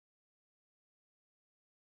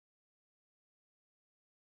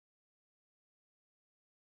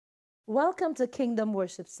Welcome to Kingdom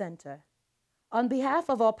Worship Center. On behalf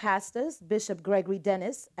of our pastors, Bishop Gregory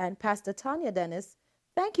Dennis and Pastor Tanya Dennis,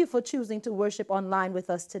 thank you for choosing to worship online with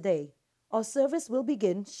us today. Our service will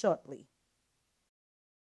begin shortly.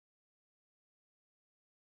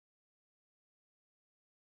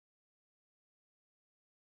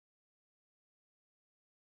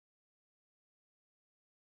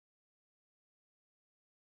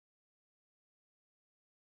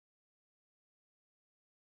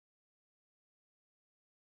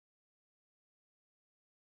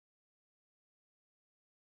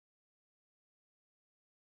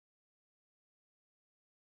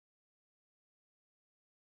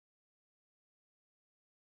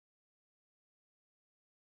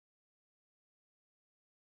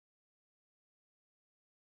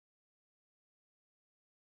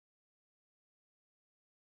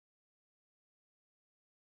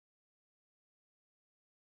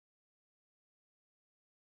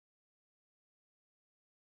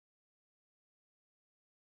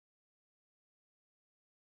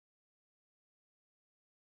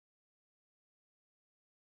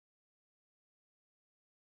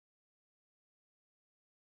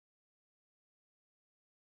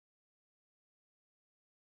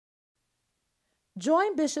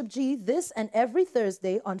 Join Bishop G this and every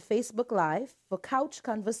Thursday on Facebook Live for Couch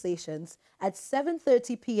Conversations at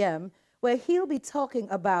 7:30 p.m., where he'll be talking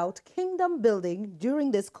about kingdom building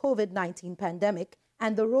during this COVID-19 pandemic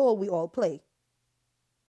and the role we all play.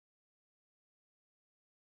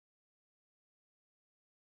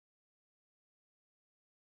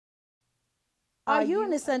 Are you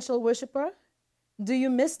an essential worshiper? Do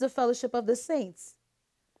you miss the fellowship of the saints?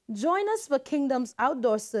 Join us for Kingdom's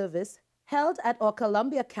outdoor service held at our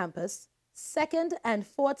Columbia campus, second and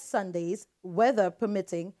fourth Sundays, weather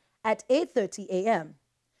permitting, at 8:30 a.m.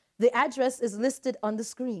 The address is listed on the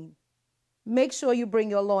screen. Make sure you bring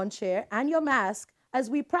your lawn chair and your mask as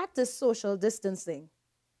we practice social distancing.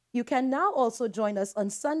 You can now also join us on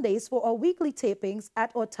Sundays for our weekly tapings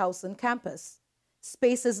at our Towson campus.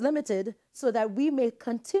 Space is limited so that we may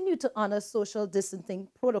continue to honor social distancing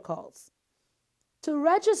protocols. To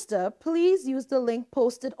register, please use the link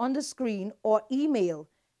posted on the screen or email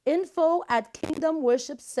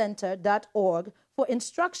info@kingdomworshipcenter.org for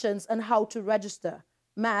instructions on how to register.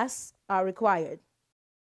 Masks are required.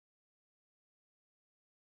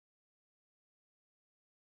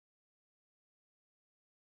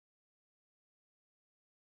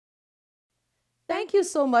 Thank you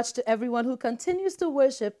so much to everyone who continues to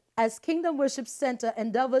worship as Kingdom Worship Center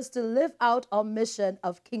endeavors to live out our mission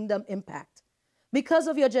of kingdom impact. Because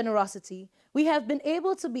of your generosity, we have been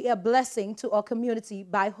able to be a blessing to our community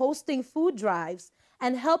by hosting food drives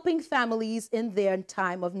and helping families in their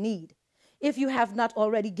time of need. If you have not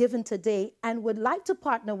already given today and would like to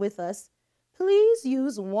partner with us, please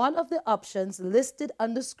use one of the options listed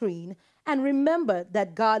on the screen and remember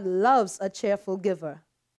that God loves a cheerful giver.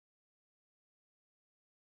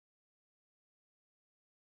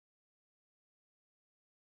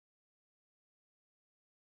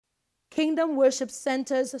 Kingdom Worship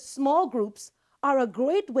Center's small groups are a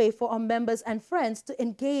great way for our members and friends to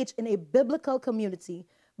engage in a biblical community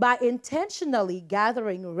by intentionally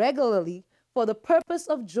gathering regularly for the purpose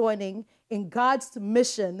of joining in God's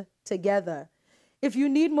mission together. If you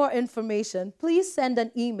need more information, please send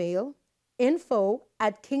an email,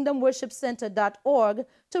 info@kingdomworshipcenter.org,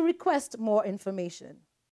 to request more information.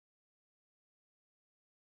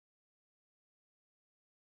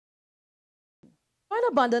 Join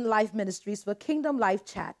Abundant Life Ministries for Kingdom Life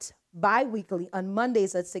Chat bi-weekly on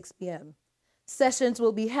Mondays at 6 p.m. Sessions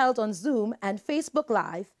will be held on Zoom and Facebook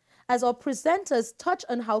Live as our presenters touch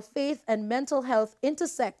on how faith and mental health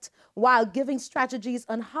intersect while giving strategies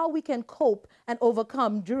on how we can cope and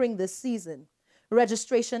overcome during this season.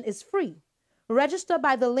 Registration is free. Register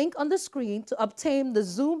by the link on the screen to obtain the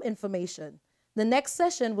Zoom information. The next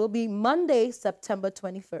session will be Monday, September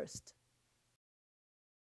 21st.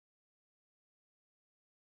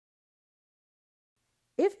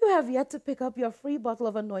 If you have yet to pick up your free bottle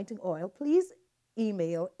of anointing oil, please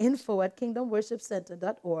email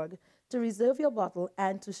info@kingdomworshipcenter.org to reserve your bottle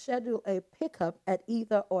and to schedule a pickup at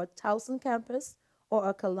either our Towson campus or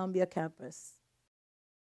our Columbia campus.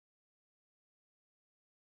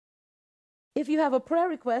 If you have a prayer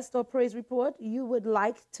request or praise report you would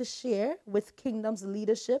like to share with Kingdom's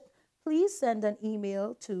leadership, please send an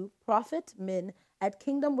email to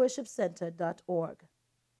prophetmin@kingdomworshipcenter.org.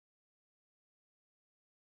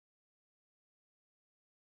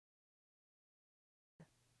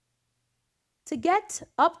 To get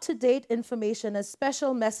up-to-date information and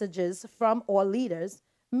special messages from our leaders,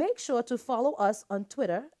 make sure to follow us on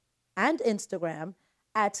Twitter and Instagram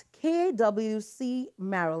at KWC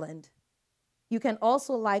Maryland. You can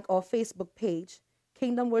also like our Facebook page,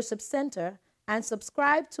 Kingdom Worship Center, and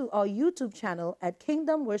subscribe to our YouTube channel at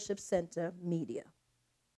Kingdom Worship Center Media.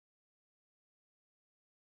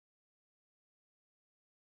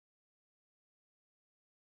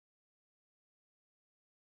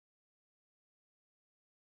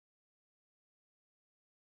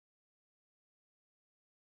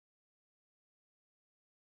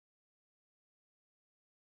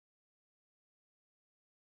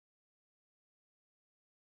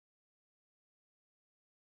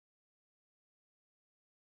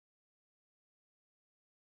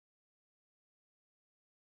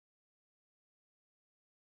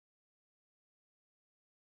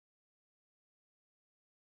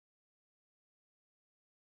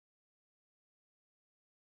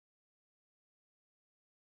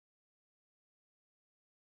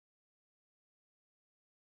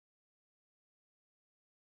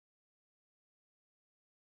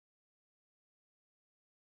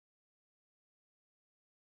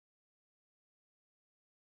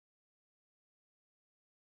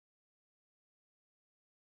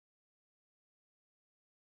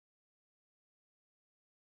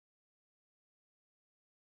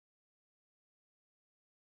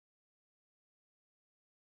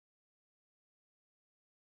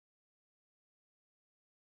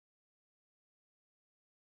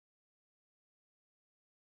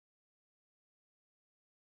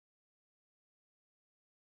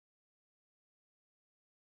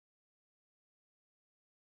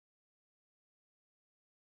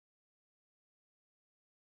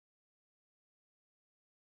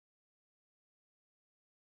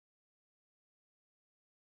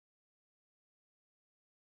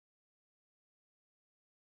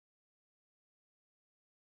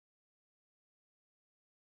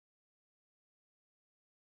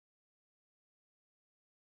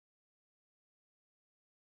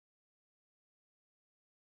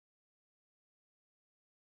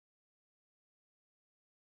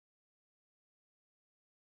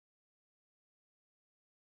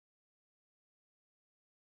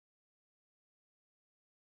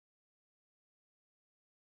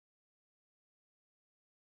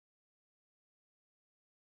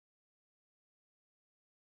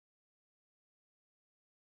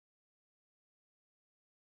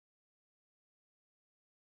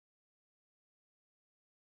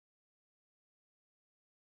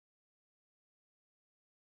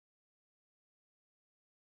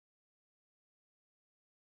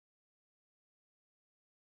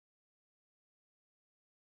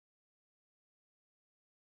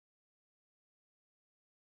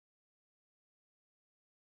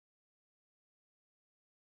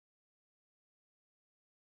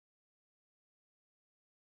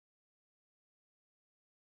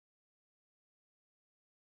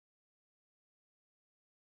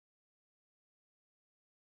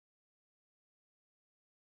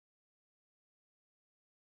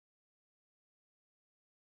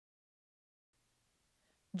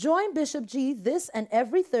 Join Bishop G this and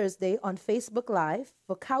every Thursday on Facebook Live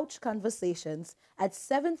for Couch Conversations at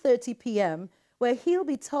 7:30 p.m., where he'll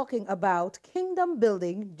be talking about kingdom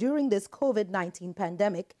building during this COVID-19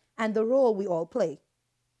 pandemic and the role we all play.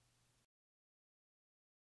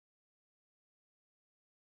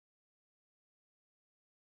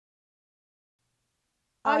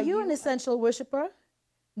 Are you an essential worshiper?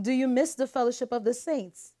 Do you miss the fellowship of the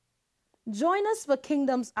saints? Join us for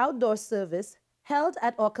Kingdom's outdoor service held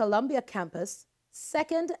at our Columbia campus,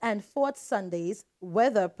 second and fourth Sundays,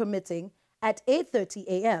 weather permitting, at 8:30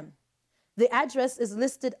 a.m. The address is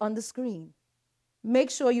listed on the screen. Make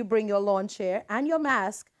sure you bring your lawn chair and your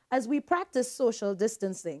mask as we practice social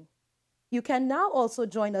distancing. You can now also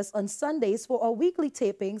join us on Sundays for our weekly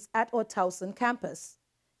tapings at our Towson campus.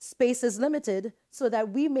 Space is limited so that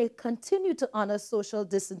we may continue to honor social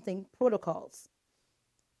distancing protocols.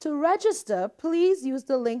 To register, please use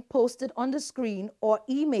the link posted on the screen or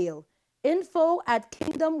email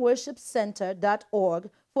info@kingdomworshipcenter.org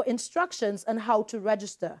for instructions on how to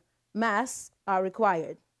register. Masks are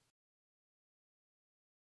required.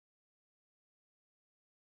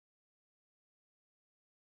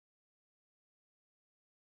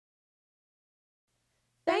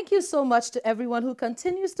 Thank you so much to everyone who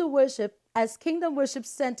continues to worship as Kingdom Worship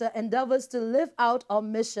Center endeavors to live out our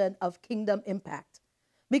mission of kingdom impact.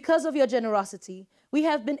 Because of your generosity, we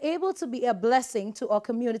have been able to be a blessing to our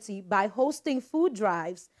community by hosting food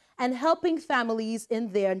drives and helping families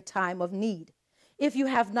in their time of need. If you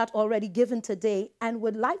have not already given today and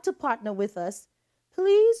would like to partner with us,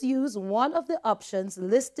 please use one of the options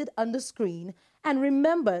listed on the screen and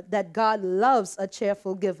remember that God loves a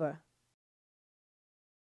cheerful giver.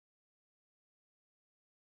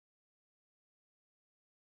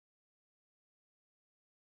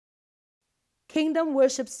 Kingdom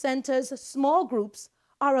Worship Center's small groups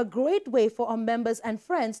are a great way for our members and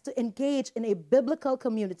friends to engage in a biblical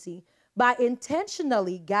community by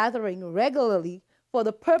intentionally gathering regularly for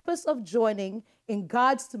the purpose of joining in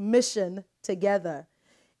God's mission together.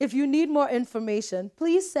 If you need more information,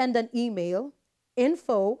 please send an email,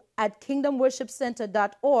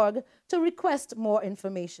 info@kingdomworshipcenter.org, to request more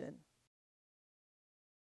information.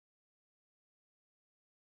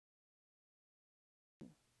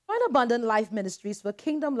 Join Abundant Life Ministries for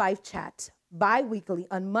Kingdom Life Chat bi-weekly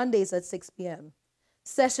on Mondays at 6 p.m.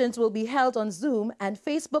 Sessions will be held on Zoom and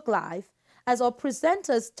Facebook Live as our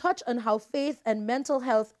presenters touch on how faith and mental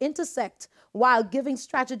health intersect while giving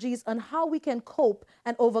strategies on how we can cope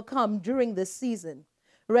and overcome during this season.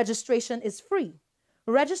 Registration is free.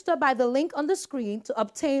 Register by the link on the screen to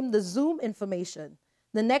obtain the Zoom information.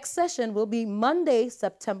 The next session will be Monday,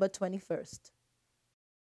 September 21st.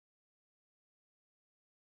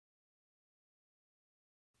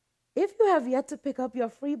 If you have yet to pick up your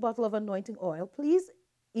free bottle of anointing oil, please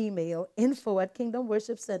email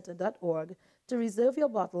info@kingdomworshipcenter.org to reserve your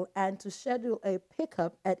bottle and to schedule a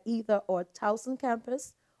pickup at either our Towson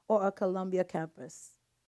campus or our Columbia campus.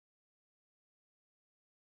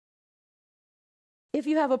 If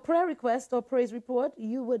you have a prayer request or praise report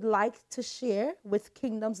you would like to share with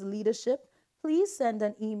Kingdom's leadership, please send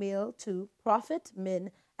an email to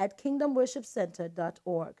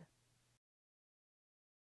prophetmin@kingdomworshipcenter.org.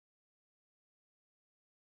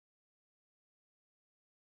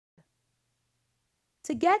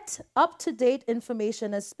 To get up-to-date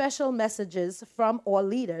information and special messages from our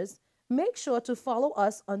leaders, make sure to follow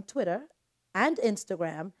us on Twitter and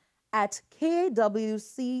Instagram at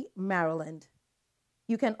KWC Maryland.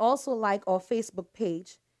 You can also like our Facebook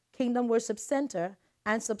page, Kingdom Worship Center,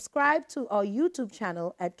 and subscribe to our YouTube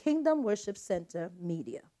channel at Kingdom Worship Center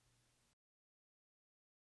Media.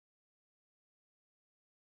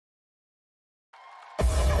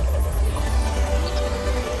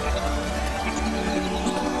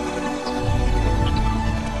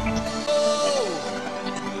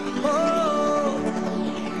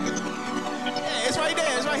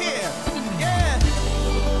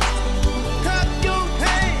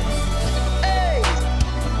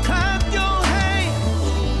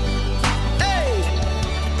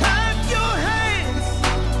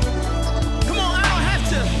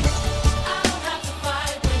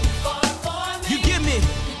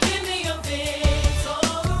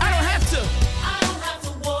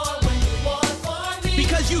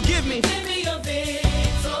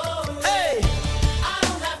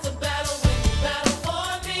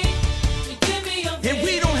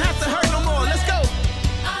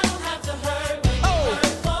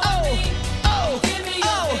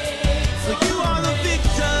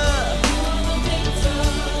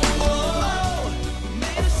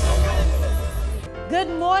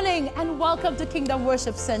 Welcome to Kingdom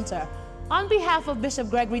Worship Center. On behalf of Bishop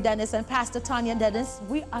Gregory Dennis and Pastor Tanya Dennis,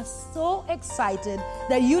 we are so excited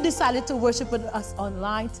that you decided to worship with us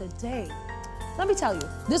online today. Let me tell you,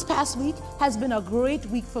 this past week has been a great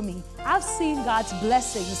week for me. I've seen God's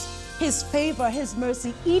blessings, His favor, His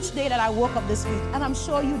mercy each day that I woke up this week, and I'm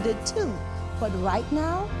sure you did too. But right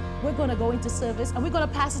now, we're going to go into service and we're going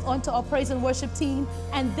to pass it on to our praise and worship team,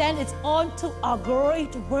 and then it's on to our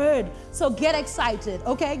great word. So get excited,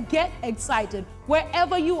 okay? Get excited.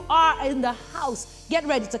 Wherever you are in the house, get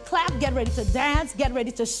ready to clap, get ready to dance, get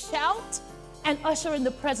ready to shout, and usher in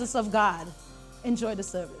the presence of God. Enjoy the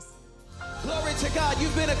service. Glory to God.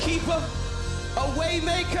 You've been a keeper, a way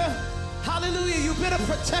maker. Hallelujah. You've been a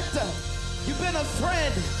protector. You've been a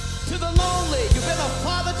friend to the lonely. You've been a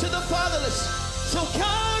father to the fatherless. So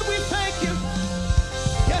God, we thank you.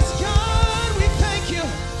 Yes, God, we thank you.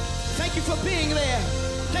 Thank you for being there.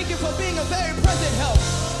 Thank you for being a very present help.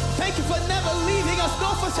 Thank you for never leaving us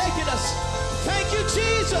nor forsaking us. Thank you,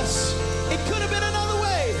 Jesus. It could have been another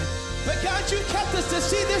way, but God, you kept us to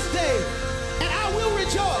see this day. And I will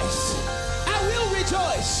rejoice. I will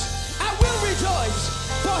rejoice. I will rejoice.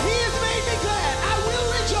 For He has made me glad. I will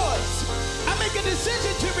rejoice. I make a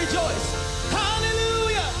decision to rejoice.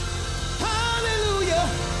 Hallelujah. Hallelujah.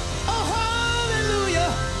 Oh,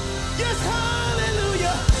 hallelujah. Yes,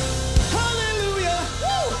 hallelujah. Hallelujah.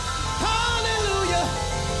 Woo. Hallelujah.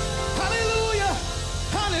 Hallelujah.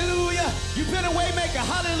 Hallelujah. You've been a way maker.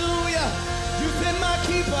 Hallelujah. You've been my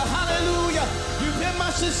keeper. Hallelujah. You've been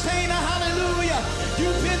my sustainer. Hallelujah.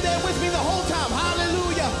 You've been there with me the whole time.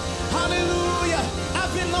 Hallelujah. Hallelujah.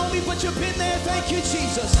 I've been lonely, but you've been there. Thank you,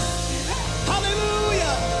 Jesus.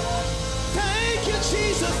 Hallelujah. Thank you,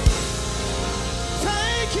 Jesus.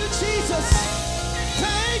 Thank you, Jesus.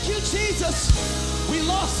 Thank you, Jesus. We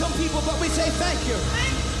lost some people, but we say thank you.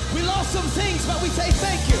 We lost some things, but we say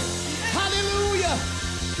thank you. Hallelujah.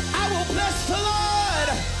 I will bless the Lord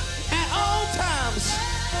at all times.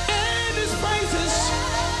 And his praises,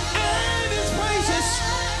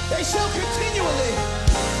 they shall continually,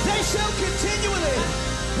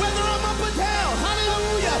 whether I'm up or down,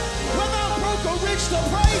 hallelujah, whether I'm broke or rich, the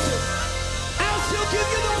praises, I'll still give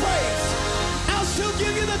you the praise. I'll still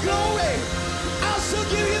give you the glory. I'll still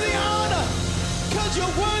give you the honor, because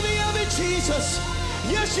you're worthy of it, Jesus.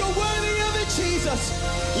 Yes, you're worthy of it, Jesus.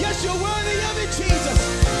 Yes, you're worthy of it, Jesus.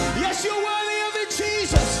 Yes, you're worthy of it,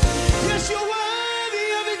 Jesus. Yes, you're worthy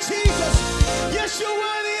of it, Jesus. Yes, you're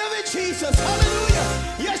worthy of it, Jesus. Hallelujah.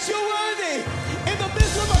 Yes, you're worthy. In the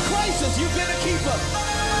midst of a crisis, you've been a keeper.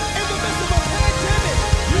 In the midst of a pandemic,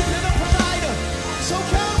 you've been a provider. So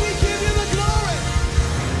God, we give you the glory.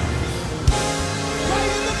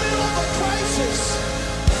 Right in the middle of a crisis,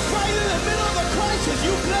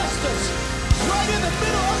 you blessed us. Right in the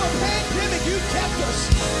middle of a pandemic, you kept us.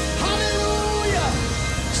 Hallelujah.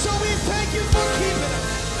 So we thank you for keeping us.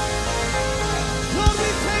 Lord,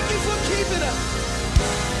 we thank you for keeping us.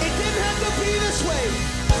 It didn't have to be this way,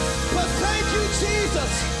 but thank you,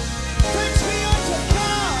 Jesus. Thanks be unto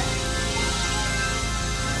God.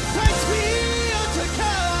 Thanks be unto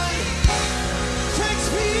God. Thanks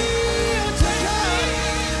be unto God.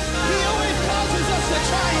 He always causes us to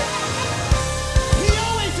triumph. He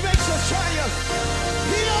always makes us triumph.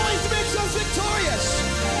 He always makes us victorious.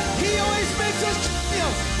 He always makes us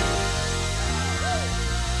triumph.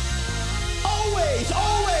 Always,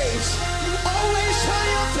 always, always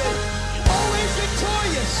triumphant. Always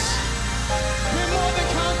victorious. We're more than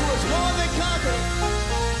conquerors, more than conquerors.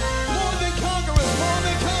 More than conquerors, more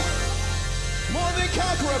than conquerors. More than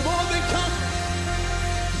conqueror, more than conqueror.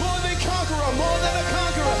 More than conqueror, more than a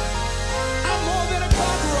conqueror. I'm more than a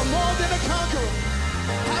conqueror, more than a conqueror.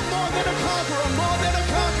 I'm more than a conqueror, more than a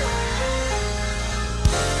conqueror.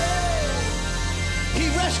 He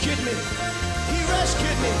rescued me. He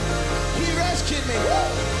rescued me. He rescued me.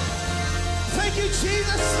 Thank you,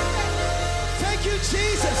 Jesus. Thank you,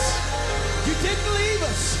 Jesus. You didn't leave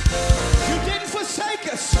us. You didn't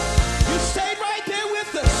forsake us. You stayed right there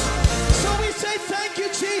with us. So we say thank you,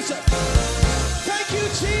 Jesus. Thank you,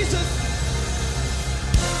 Jesus.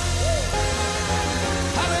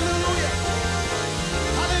 Hallelujah.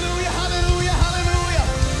 Hallelujah, hallelujah, hallelujah.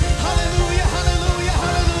 Hallelujah, hallelujah,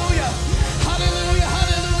 hallelujah. Hallelujah,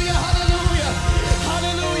 hallelujah, hallelujah.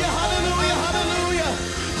 Hallelujah, hallelujah, hallelujah.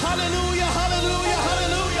 Hallelujah, hallelujah,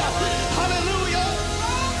 hallelujah. Hallelujah.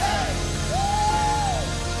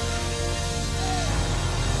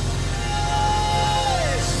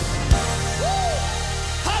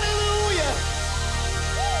 Hallelujah.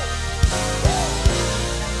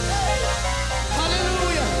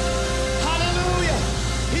 Hallelujah. Hallelujah.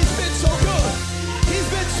 He's been so good. He's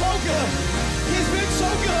been so good. He's been so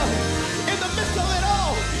good. In the midst of it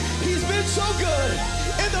all, he's been so good.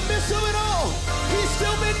 In the midst of it all, he's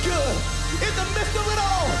still been good. In the midst of it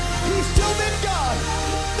all, he's still been God.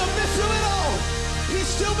 In the midst of it all, he's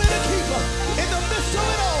still been a keeper. In the midst of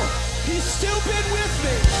it all, he's still been with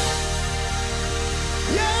me.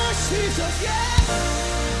 Yes, Jesus. Yes.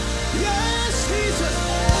 Yes, Jesus.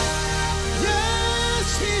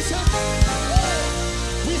 Yes, Jesus.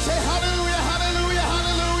 We say hallelujah, hallelujah,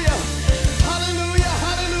 hallelujah. Hallelujah,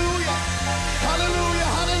 hallelujah. Hallelujah,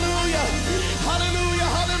 hallelujah. Hallelujah,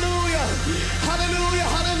 hallelujah. Hallelujah,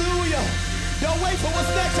 hallelujah. Don't wait for what's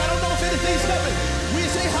next. I don't know if anything's coming. We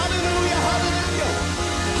say hallelujah, hallelujah.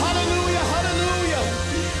 Hallelujah, hallelujah.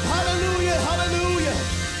 Hallelujah, hallelujah.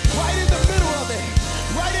 Right in the middle of it.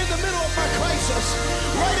 Right in the middle of my crisis.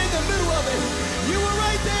 Right in the middle of it. You were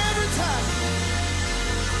right there every time.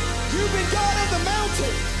 You've been God of the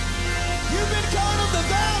mountain. You've been God of the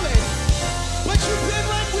valley. But you've been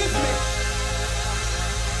right with me.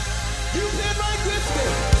 You've been right with me.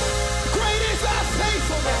 Great is thy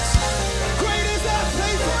faithfulness. Great is thy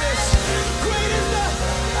faithfulness. Great is thy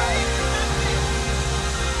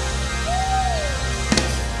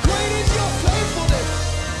Great is your faithfulness.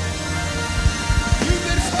 You've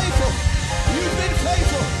been faithful. You've been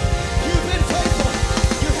faithful. You've been faithful.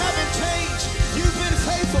 You haven't changed. You've been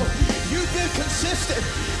faithful. You've been consistent.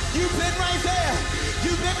 You've been right there.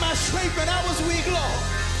 You've been my strength when I was weak, Lord.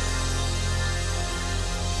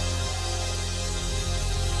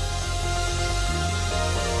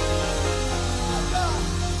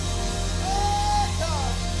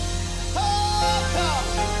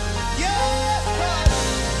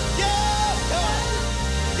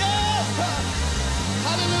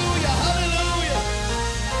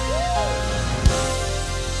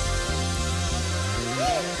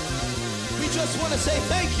 We just want to say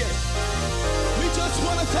thank you. We just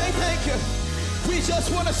want to say thank you. We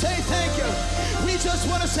just want to say thank you. We just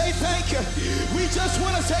want to say thank you. We just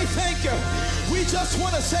want to say thank you. We just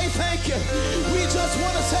want to say thank you. We just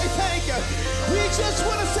want to say thank you. We just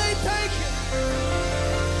want to say thank you.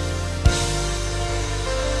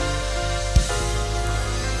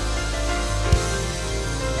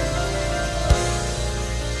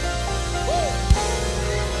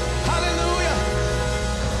 Hallelujah.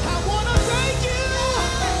 I want to thank you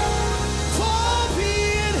for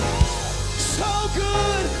being so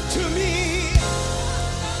good to me.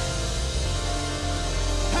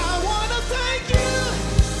 I want to thank you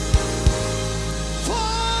for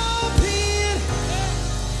being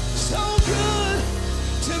so good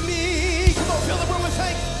to me. Come on, fill the room with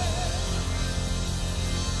thank you.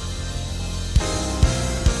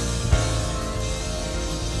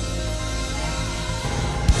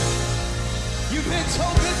 You've been so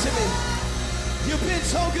good to me. You've been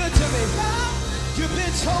so good to me. You've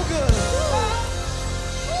been so good.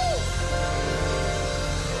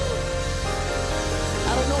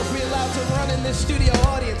 I don't know if we're allowed to run in this studio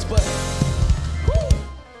audience, but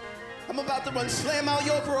I'm about to run Slam Out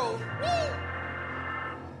York Road.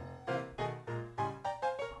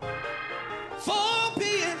 For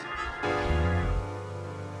being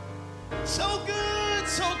so good,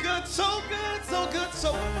 so good, so good, so good,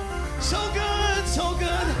 so good, so good, so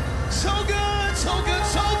good, so good, so good,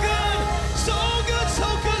 so good, so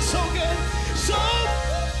good, so good,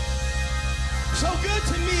 so good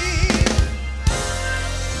to me.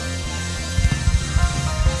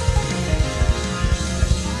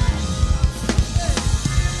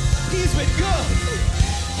 He's been good.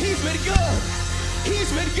 He's been good.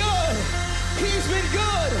 He's been good. He's been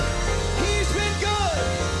good. He's been good.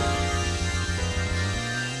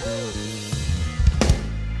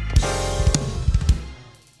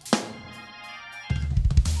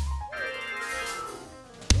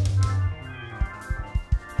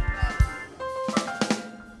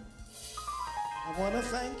 I want to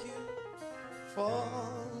thank you for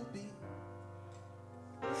being.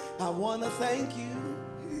 I want to thank you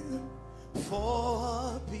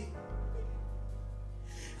for being.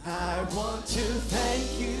 I want to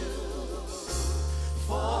thank you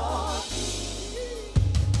for being.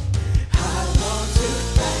 I want to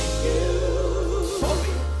thank you for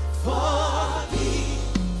being. For being.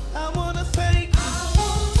 I want to thank you. I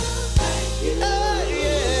want to thank you.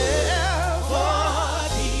 Yeah, for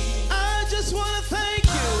being. I just want to thank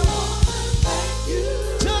you. I want to thank you.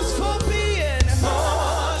 Just for being. For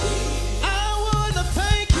being. I want to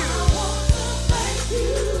thank you. I want to thank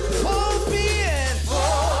you. For being.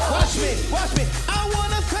 Watch me, watch me. I want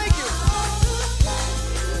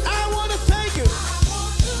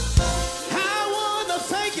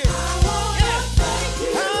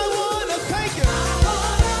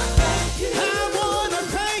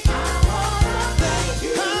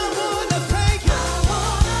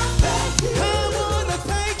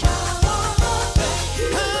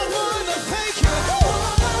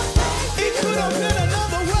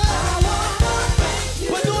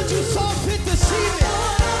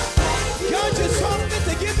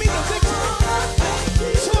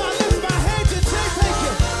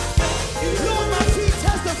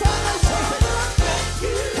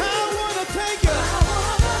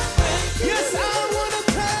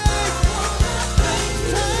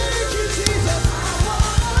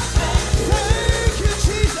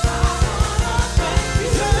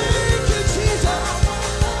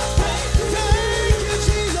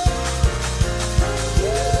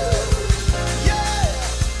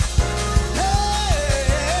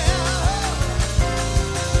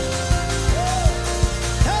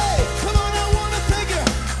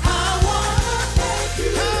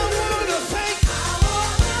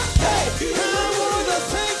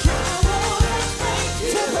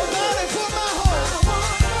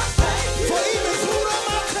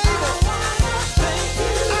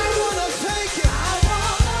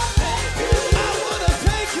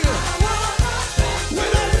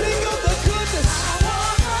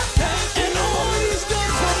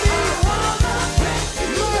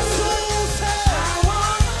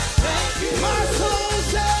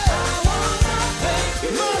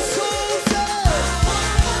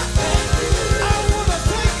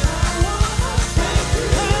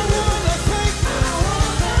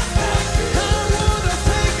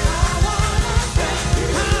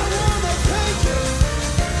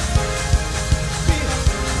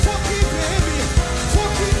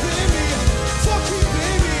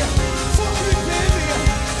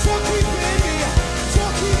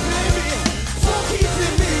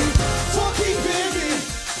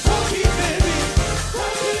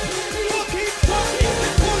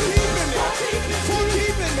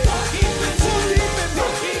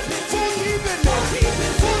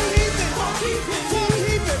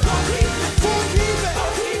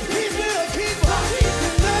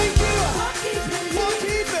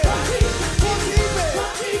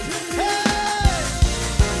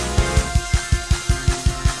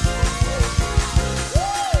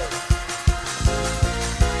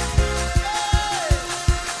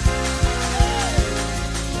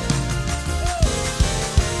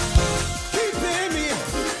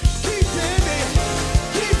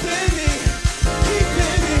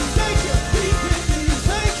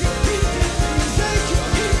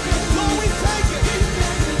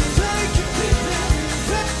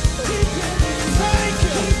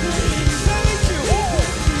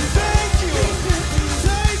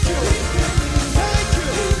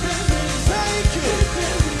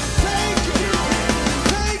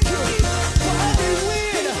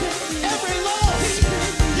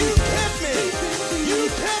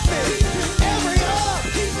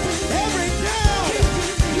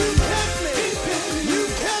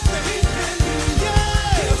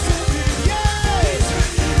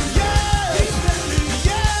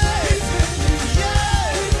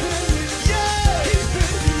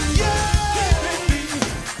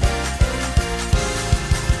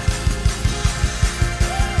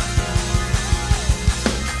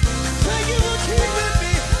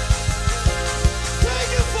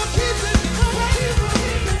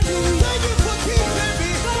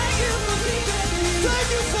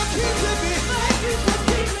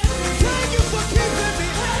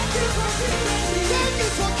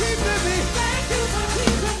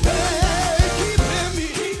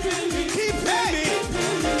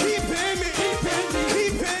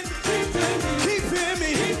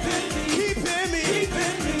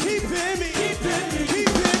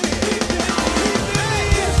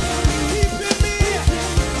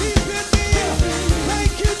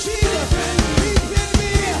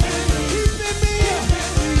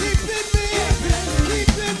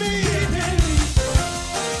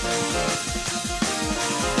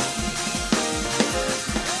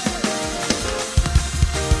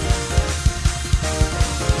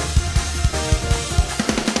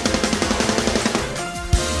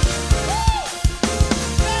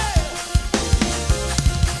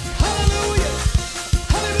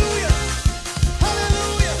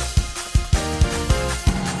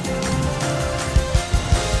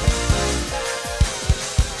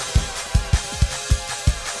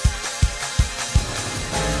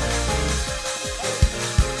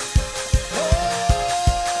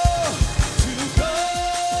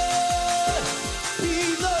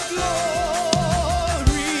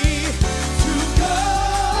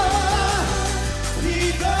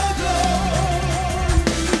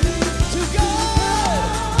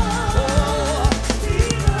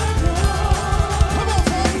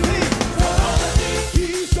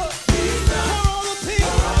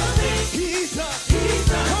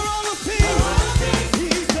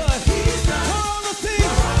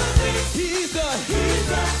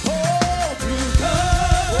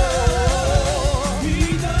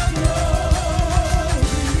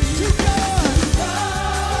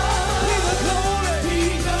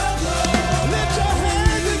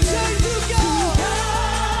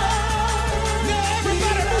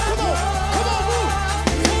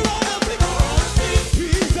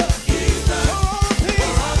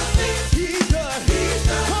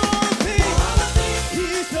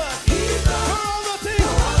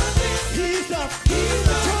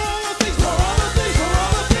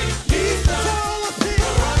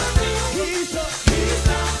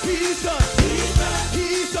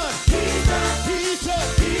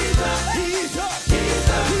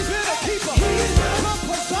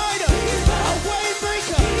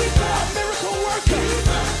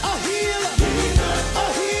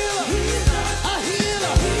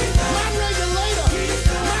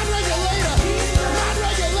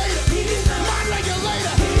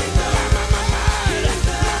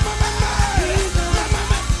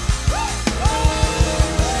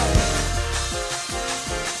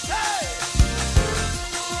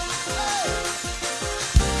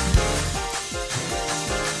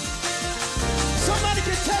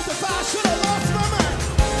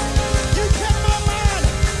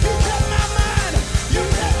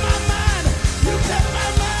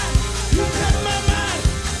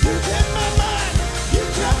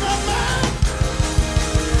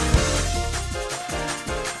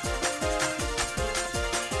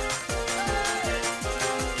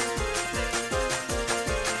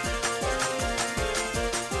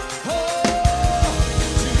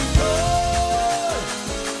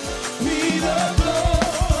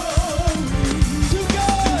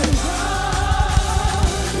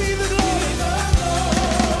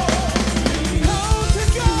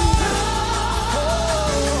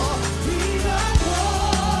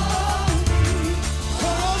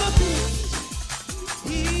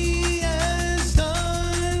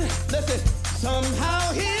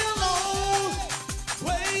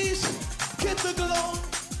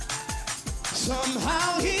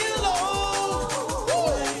Somehow he'll always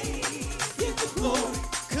get the glory.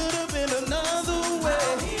 Could have been another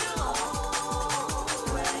way.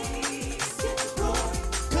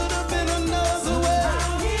 Could have been another way.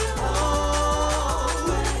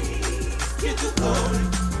 Get the glory.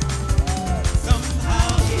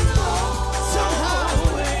 Somehow he'll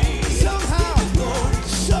always.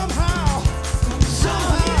 Somehow.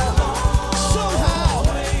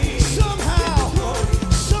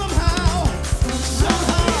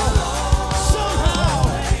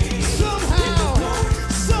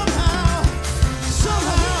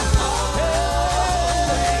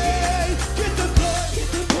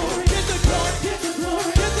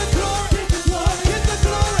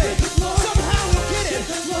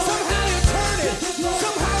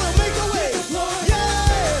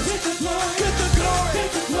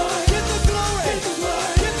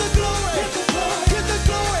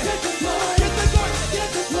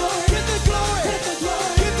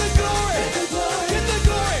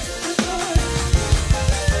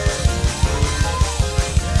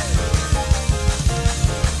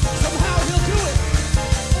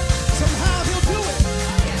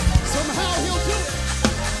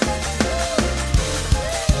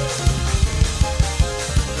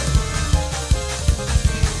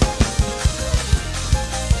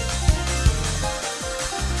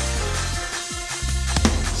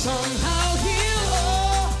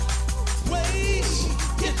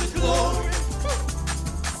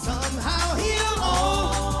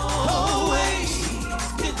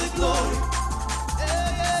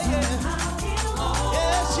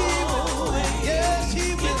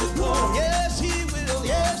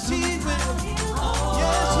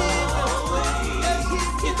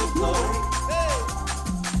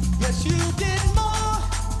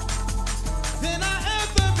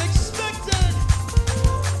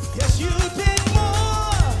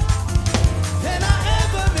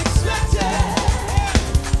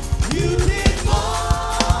 You did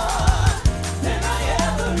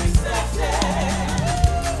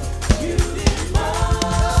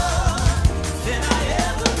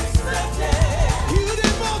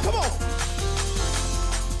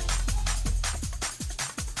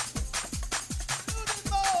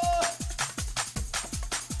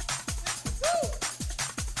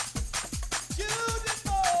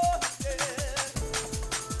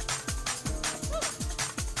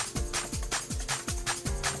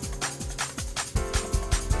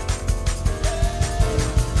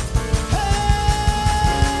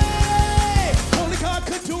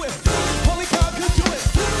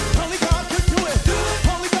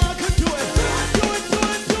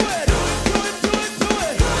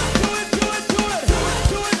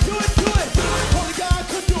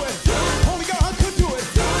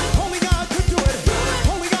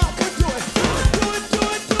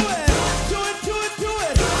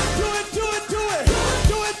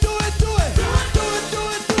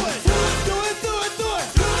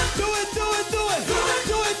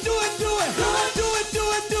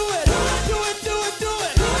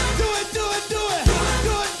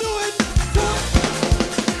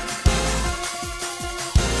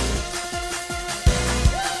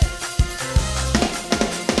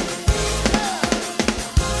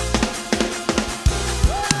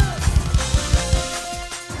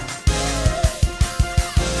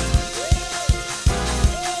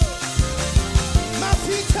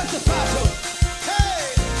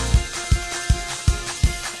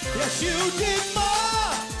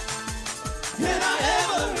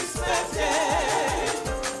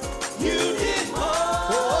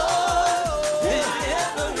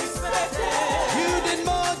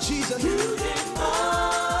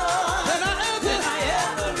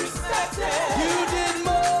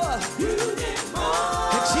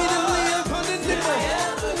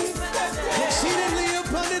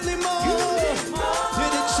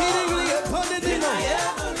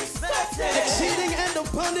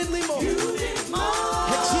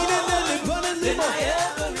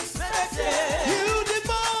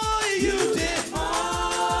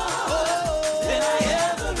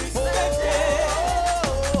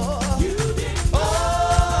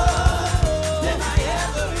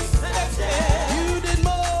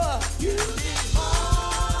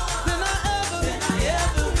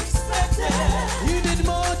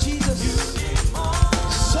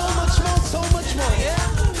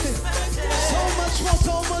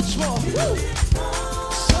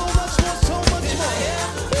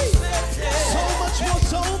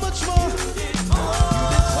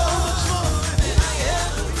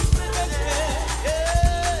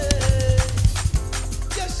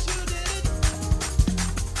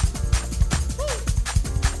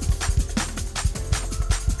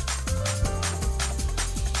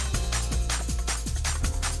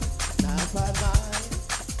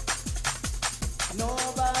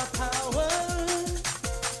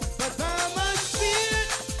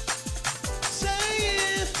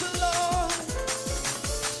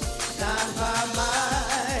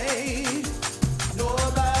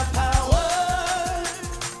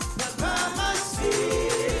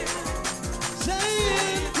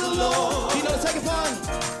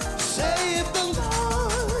Saith the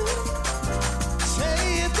Lord.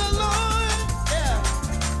 Saith the Lord. Yeah.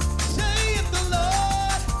 Saith the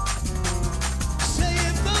Lord.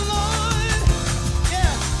 Saith the Lord.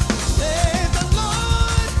 Yeah. Saith the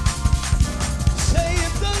Lord.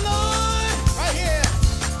 Saith the Lord. Right here.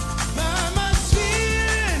 By my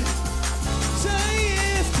spirit.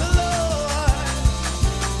 Saith the Lord.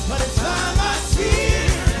 But it's by my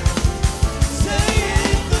spirit.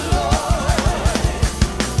 Saith the Lord.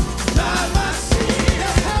 By my spirit.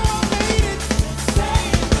 That's how I made it.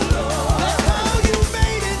 Saith the Lord. That's how you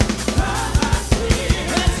made it. By my spirit.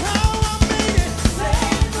 That's how I made it.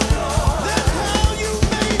 Saith the Lord. That's how you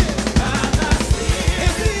made it. By my spirit.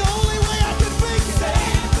 It's the only way I could make it.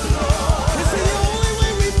 Saith the Lord. It's the only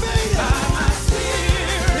way we made it. By my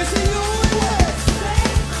spirit. It's the only way.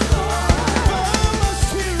 Saith the Lord. By my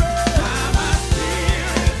spirit. By my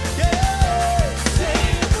spirit. Yeah.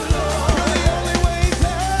 Saith the Lord. You're the only way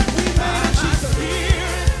that we made it, Jesus.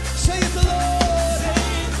 Saith the Lord.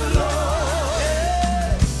 Saith the Lord.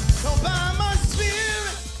 Yeah. So by my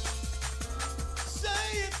spirit.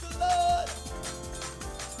 Saith the Lord.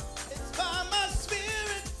 It's by my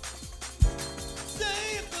spirit.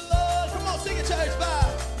 Saith the Lord. Come on, sing it, church. By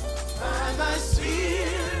my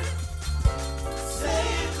spirit.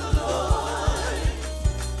 Saith the Lord.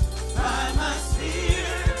 By my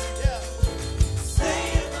spirit. Yeah.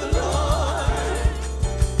 Saith the Lord.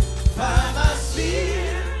 By my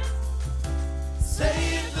spirit.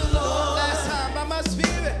 Saith the Lord. Last time, by my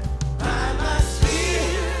spirit. By my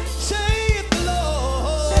spirit. Saith the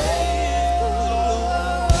Lord. Saith the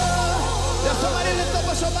Lord. Now somebody lift up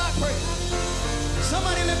a Shabbat praise.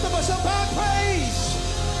 Somebody lift up a Shabbat praise.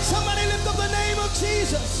 Somebody lift up the name of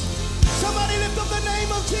Jesus. Somebody lift up the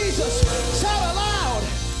name of Jesus. Shout aloud.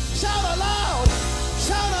 Shout aloud.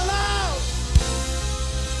 Shout aloud.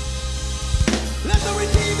 Let the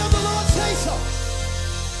redeemed of the Lord say so.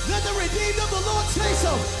 Let the redeemed of the Lord say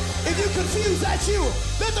so. If you're confused, that's you.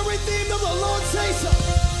 Let the redeemed of the Lord say so.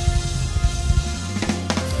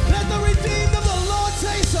 Let the redeemed of the Lord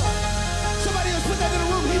say so. Somebody else put that in the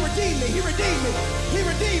room. He redeemed me. He redeemed me. He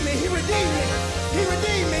redeemed me. He redeemed me. He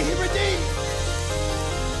redeemed me. He redeemed me.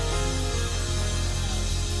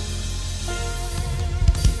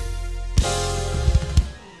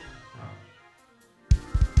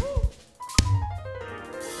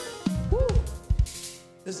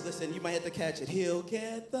 Listen, you might have to catch it. He'll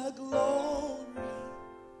get the glory.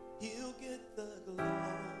 He'll get the glory.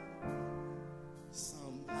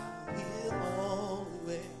 Somehow he'll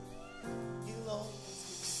always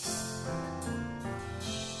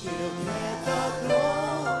he'll get the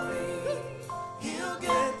glory. He'll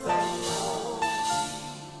get the glory.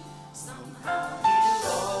 Somehow he'll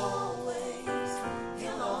always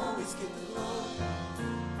get the glory.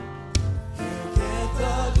 He'll get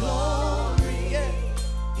the glory. Yeah.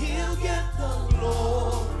 He'll get the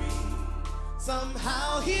glory.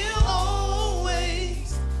 Somehow he'll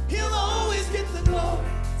always get the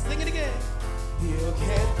glory. Sing it again. He'll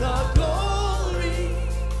get the glory.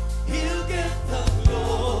 He'll get the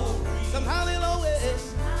glory. Somehow he'll always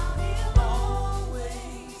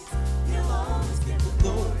get the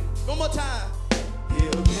glory. One more time.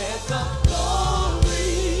 He'll get the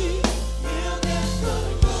glory. He'll get the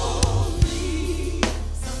glory.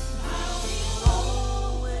 Somehow he'll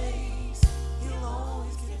always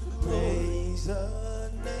get the glory. Praise the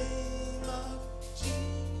name of Jesus.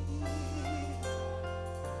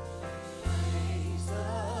 Praise the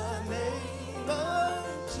name.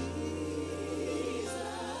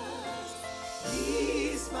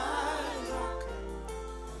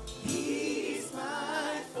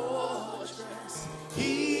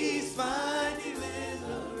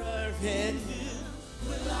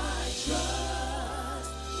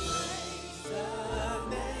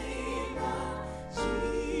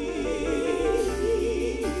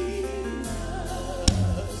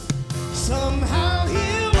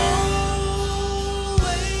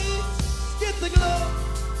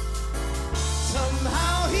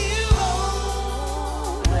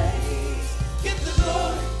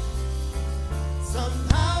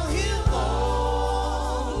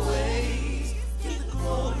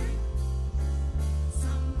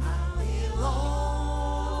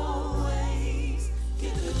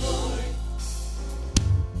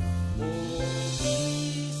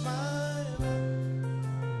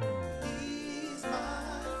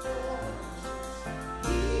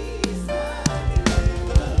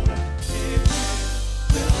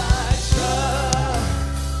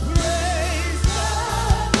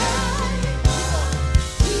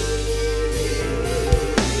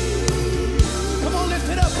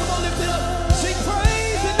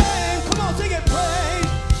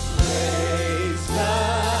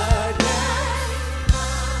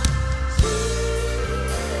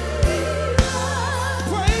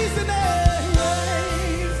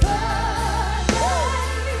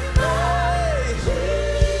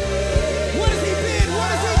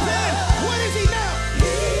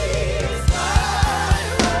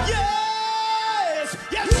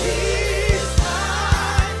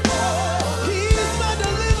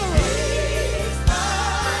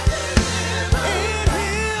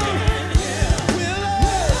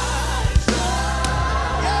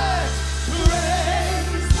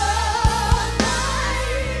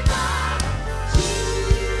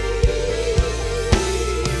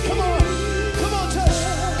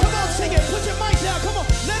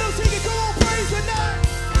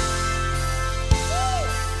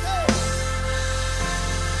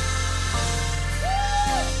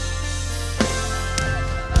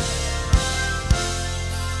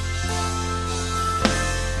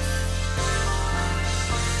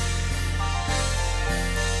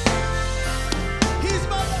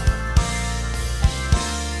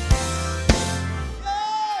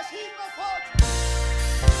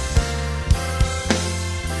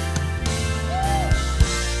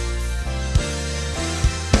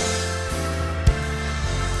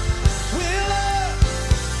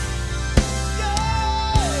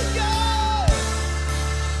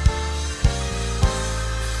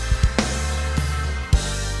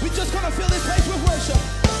 just gonna fill this place with worship.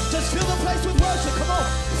 Just fill the place with worship. Come on.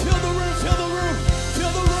 Fill the room, fill the room,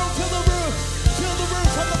 fill the room, fill the room, fill the room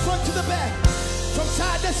from the front to the back, from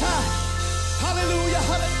side to side. Hallelujah,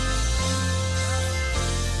 hallelujah.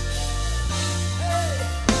 Hey,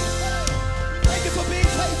 hey. Thank you for being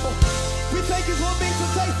faithful. We thank you for being so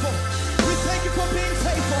faithful. We thank you for being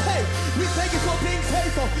faithful. Hey, we thank you for being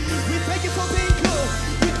faithful. We thank you for being good.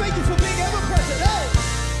 We thank you for being ever present. Hey.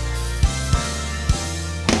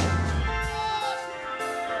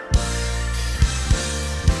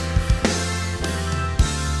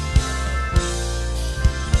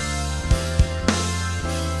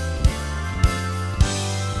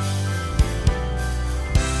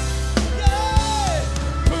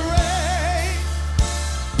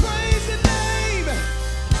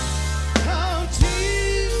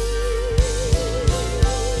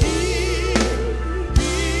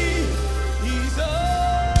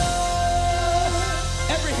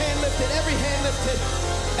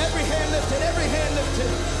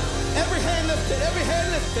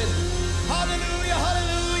 Hallelujah,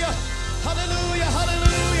 hallelujah, hallelujah,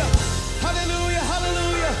 hallelujah, hallelujah,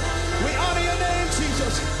 hallelujah. We honor your name,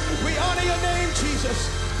 Jesus. We honor your name, Jesus.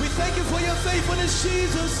 We thank you for your faithfulness,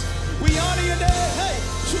 Jesus. We honor your name. Hey,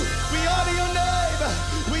 we honor your name.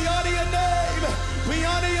 We honor your name. We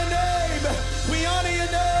honor your name. We honor your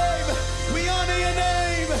name. We honor your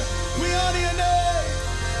name. We honor your name.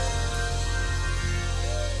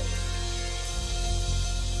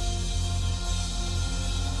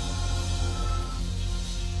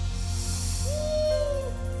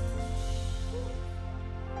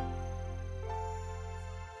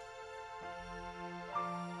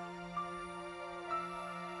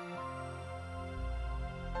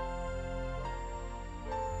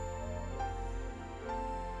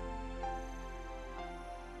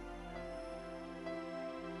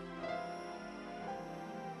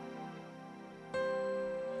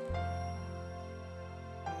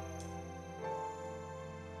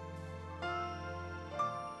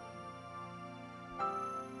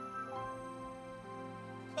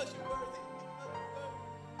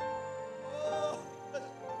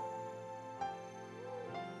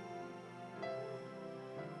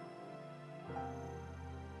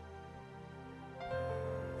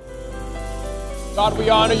 God, we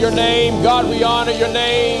honor your name. God, we honor your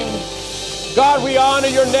name. God, we honor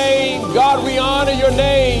your name. God, we honor your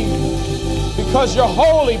name. Because you're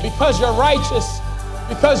holy, because you're righteous,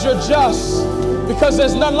 because you're just, because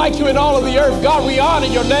there's none like you in all of the earth. God, we honor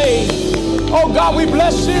your name. Oh God, we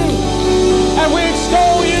bless you and we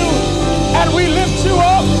extol you and we lift you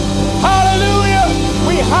up. Hallelujah.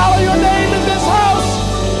 We hallow your name in this house.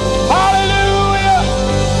 Hallelujah.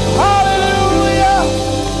 Hallelujah.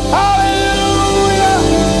 Hallelujah.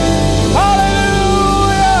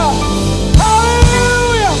 Hallelujah.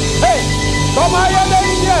 Hallelujah. Hey, come on, your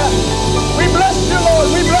name. We bless you,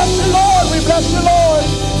 Lord. We bless you, Lord. We bless you, Lord.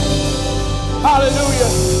 Hallelujah.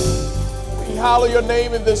 We hallow your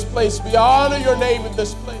name in this place. We honor your name in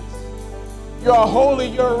this place. You are holy,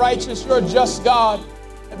 you're righteous, you're a just God,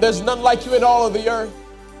 and there's none like you in all of the earth.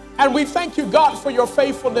 And we thank you, God, for your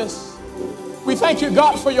faithfulness. We thank you,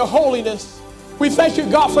 God, for your holiness. We thank you,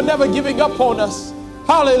 God, for never giving up on us.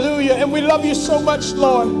 Hallelujah. And we love you so much,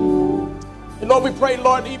 Lord. And Lord, we pray,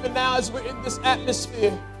 Lord, even now as we're in this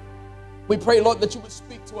atmosphere, we pray, Lord, that you would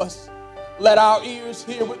speak to us. Let our ears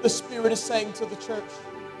hear what the Spirit is saying to the church.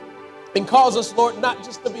 And cause us, Lord, not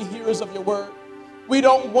just to be hearers of your word. We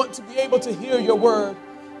don't want to be able to hear your word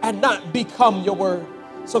and not become your word.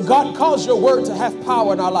 So God, cause your word to have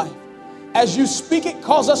power in our life. As you speak it,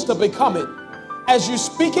 cause us to become it. As you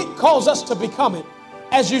speak it, cause us to become it.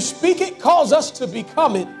 As you speak it, cause us to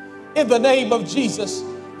become it in the name of Jesus.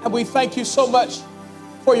 And we thank you so much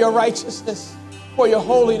for your righteousness, for your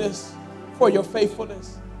holiness, for your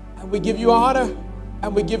faithfulness. And we give you honor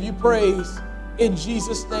and we give you praise. In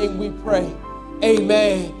Jesus' name we pray.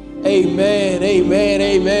 Amen. Amen. Amen.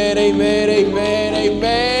 Amen. Amen. Amen.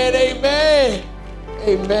 Amen. Amen.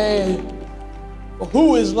 Amen. Well,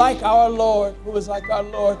 who is like our Lord? Who is like our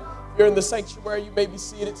Lord? If you're in the sanctuary, you may be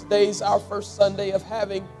seated. Today's our first Sunday of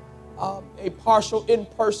having a partial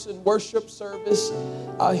in-person worship service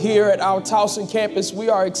here at our Towson campus. We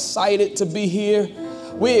are excited to be here.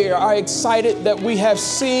 We are excited that we have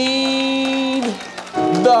seen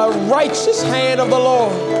the righteous hand of the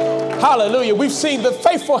Lord. Hallelujah. We've seen the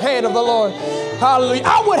faithful hand of the Lord. Hallelujah.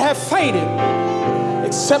 I would have fainted,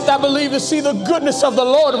 except I believe to see the goodness of the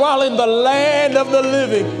Lord while in the land of the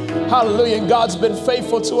living. Hallelujah. And God's been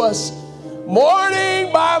faithful to us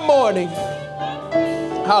morning by morning.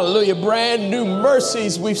 Hallelujah. Brand new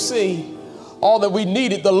mercies we've seen all that we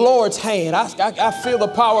needed, the Lord's hand. I feel the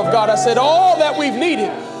power of God. I said, all that we've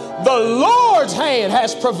needed, the Lord's hand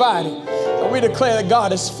has provided. And we declare that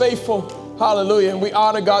God is faithful. Hallelujah. And we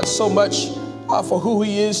honor God so much for who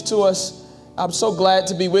he is to us. I'm so glad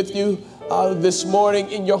to be with you this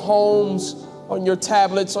morning in your homes, on your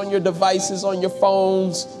tablets, on your devices, on your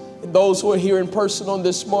phones. And those who are here in person on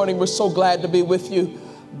this morning, we're so glad to be with you.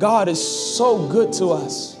 God is so good to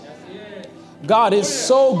us. God is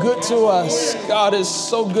so good to us. God is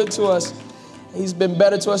so good to us. He's been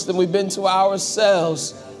better to us than we've been to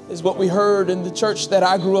ourselves, is what we heard in the church that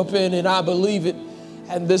I grew up in, and I believe it.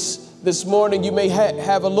 And this morning, you may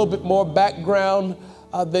have a little bit more background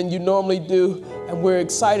than you normally do, and we're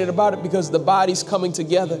excited about it because the body's coming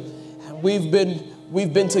together. And we've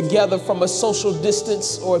been together from a social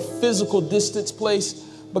distance or a physical distance place,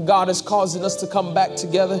 but God is causing us to come back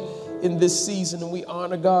together in this season, and we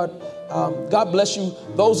honor God. God bless you.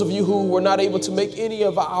 Those of you who were not able to make any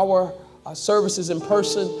of our services in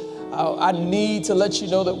person, I need to let you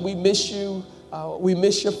know that we miss you. We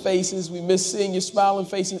miss your faces. We miss seeing your smiling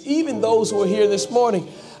faces. Even those who are here this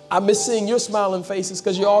morning, I miss seeing your smiling faces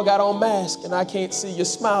because you all got on masks and I can't see your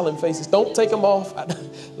smiling faces. Don't take them off.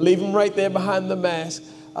 Leave them right there behind the mask.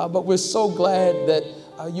 But we're so glad that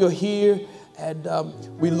you're here, and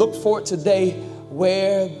we look forward to today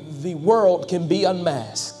where the world can be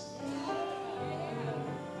unmasked.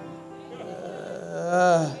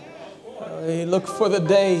 Look for the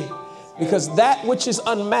day, because that which is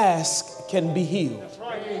unmasked can be healed.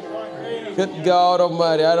 Good God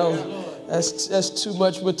Almighty. That's too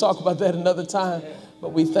much. We'll talk about that another time.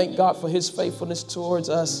 But we thank God for his faithfulness towards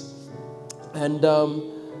us. And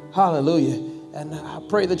hallelujah. And I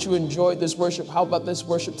pray that you enjoyed this worship. How about this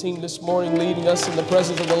worship team this morning leading us in the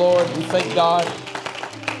presence of the Lord? We thank God.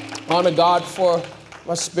 Honor God for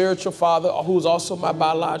my spiritual father, who's also my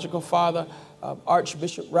biological father,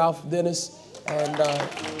 Archbishop Ralph Dennis. And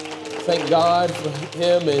thank God for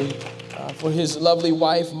him and for his lovely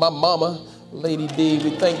wife, my mama, Lady D.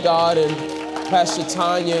 We thank God, and Pastor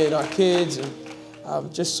Tanya and our kids.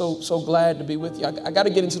 And just so glad to be with you. I got to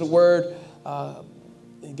get into the Word.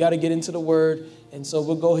 Got to get into the Word. And so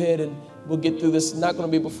we'll go ahead and we'll get through this. It's not going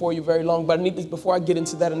to be before you very long. But before I get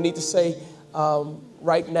into that, I need to say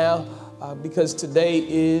right now, because today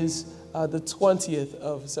is the 20th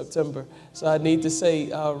of September. So I need to say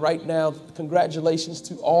right now, congratulations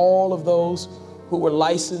to all of those who were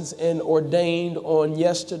licensed and ordained on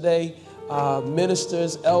yesterday.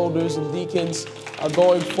 Ministers, elders, and deacons are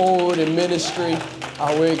going forward in ministry.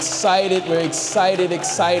 We're excited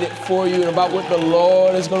for you and about what the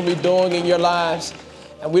Lord is going to be doing in your lives.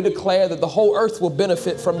 And we declare that the whole earth will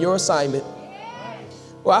benefit from your assignment.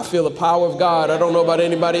 Well, I feel the power of God. I don't know about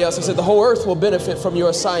anybody else. I said the whole earth will benefit from your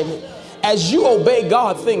assignment. As you obey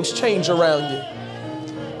God, things change around you.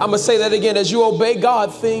 I'm going to say that again. As you obey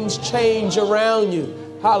God, things change around you.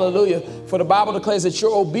 Hallelujah. For the Bible declares that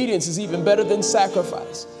your obedience is even better than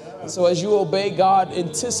sacrifice. And so as you obey God,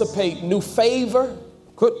 anticipate new favor.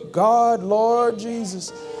 Good God, Lord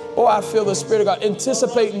Jesus. Oh, I feel the Spirit of God.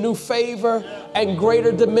 Anticipate new favor and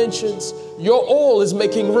greater dimensions. Your oil is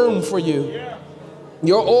making room for you.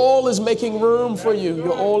 Your oil is making room for you.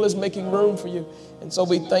 Your oil is making room for you. And so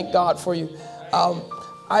we thank God for you.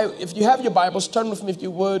 If you have your Bibles, turn with me if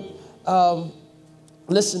you would.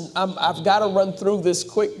 Listen, I've got to run through this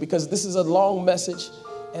quick because this is a long message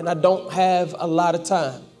and I don't have a lot of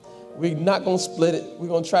time. We're not going to split it. We're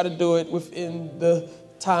going to try to do it within the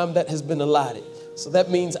time that has been allotted. So that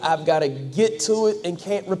means I've got to get to it and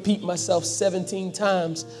can't repeat myself 17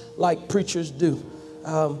 times like preachers do.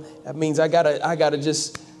 That means I gotta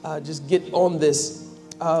just get on this.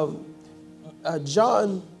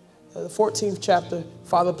 John, the 14th chapter.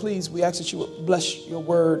 Father, please, we ask that you would bless your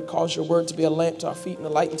word, cause your word to be a lamp to our feet and a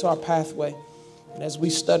light into our pathway. And as we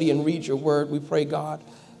study and read your word, we pray, God,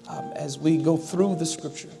 as we go through the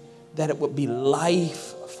scripture, that it would be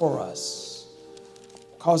life for us.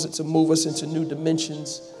 Cause it to move us into new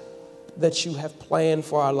dimensions that you have planned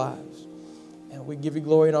for our lives. And we give you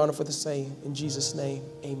glory and honor for the same. In Jesus' name,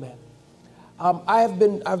 amen. I've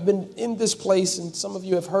been in this place, and some of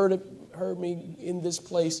you have heard me in this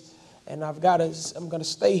place, and I'm going to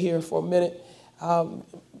stay here for a minute.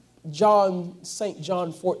 St.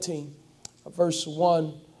 John 14, verse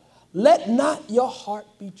 1. Let not your heart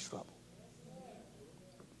be troubled.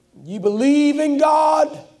 You believe in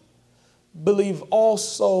God, believe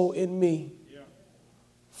also in me.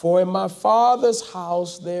 For in my Father's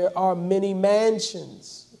house there are many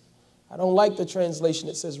mansions. I don't like the translation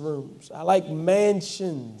that says rooms. I like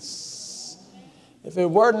mansions. If it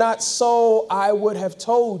were not so, I would have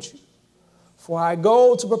told you. For I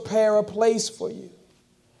go to prepare a place for you.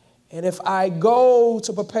 And if I go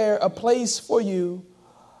to prepare a place for you,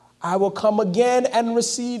 I will come again and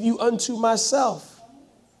receive you unto myself,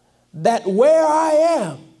 that where I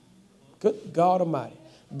am, good God Almighty,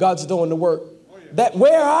 God's doing the work, that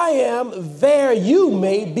where I am, there you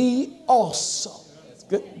may be also.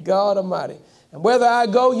 Good God Almighty. And whether I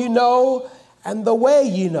go, you know, and the way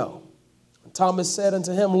you know. And Thomas said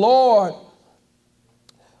unto him, Lord,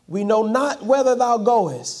 we know not whither thou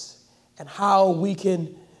goest, and how we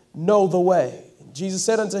can know the way. And Jesus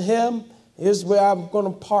said unto him, here's where I'm going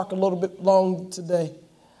to park a little bit long today.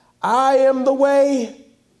 I am the way,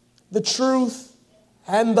 the truth,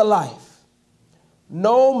 and the life.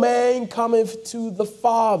 No man cometh to the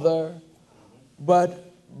Father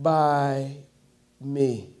but by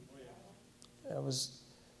me. That was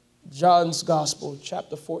John's Gospel,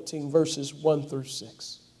 chapter 14, verses 1 through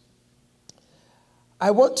 6. I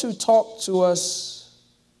want to talk to us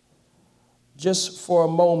just for a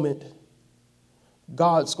moment.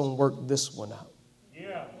 God's going to work this one out.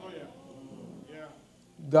 Yeah. Oh, yeah. Yeah.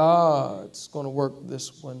 God's going to work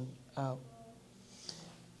this one out.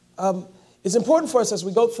 It's important for us as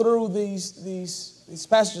we go through these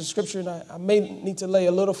passages of Scripture, and I may need to lay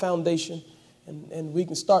a little foundation, and we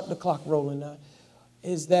can start the clock rolling now,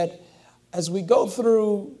 is that as we go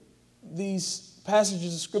through these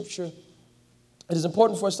passages of Scripture, it is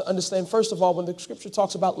important for us to understand, first of all, when the Scripture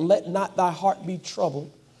talks about let not thy heart be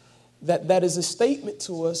troubled, that is a statement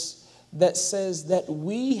to us that says that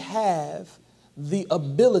we have the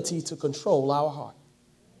ability to control our heart.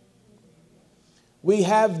 We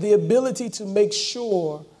have the ability to make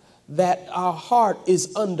sure that our heart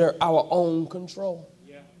is under our own control.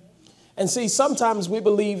 Yeah. And see, sometimes we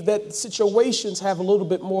believe that situations have a little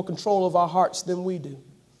bit more control of our hearts than we do.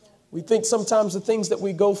 We think sometimes the things that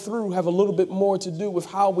we go through have a little bit more to do with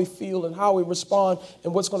how we feel and how we respond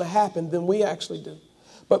and what's going to happen than we actually do.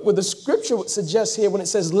 But what the Scripture would suggest here when it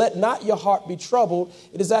says, let not your heart be troubled,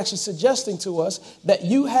 it is actually suggesting to us that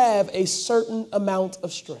you have a certain amount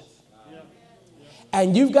of strength.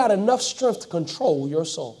 And you've got enough strength to control your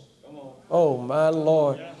soul. Oh, my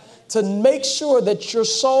Lord. To make sure that your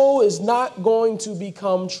soul is not going to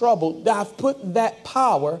become troubled. I've put that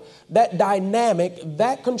power, that dynamic,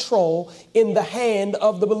 that control in the hand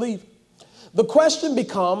of the believer. The question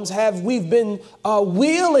becomes, have we been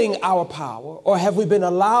wielding our power, or have we been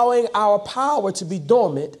allowing our power to be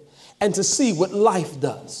dormant and to see what life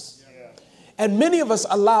does? And many of us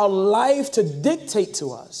allow life to dictate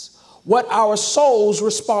to us what our soul's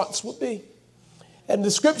response would be. And the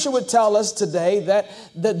Scripture would tell us today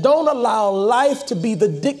that don't allow life to be the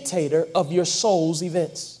dictator of your soul's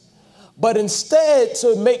events, but instead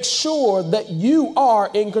to make sure that you are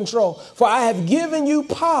in control. For I have given you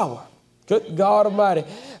power, good God Almighty,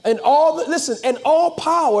 and all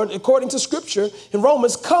power, according to Scripture in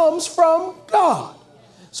Romans, comes from God.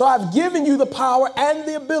 So I've given you the power and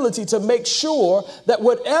the ability to make sure that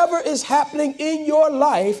whatever is happening in your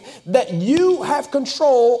life, that you have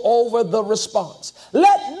control over the response.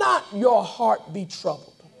 Let not your heart be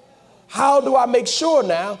troubled. How do I make sure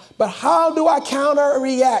now? But how do I counter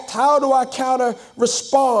react? How do I counter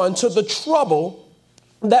respond to the trouble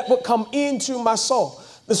that would come into my soul?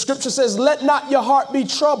 The Scripture says, let not your heart be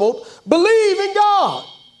troubled. Believe in God.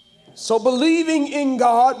 So believing in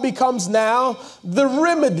God becomes now the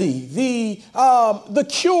remedy, the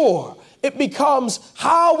cure. It becomes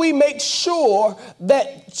how we make sure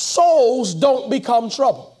that souls don't become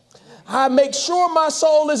troubled. I make sure my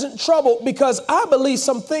soul isn't troubled because I believe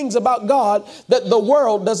some things about God that the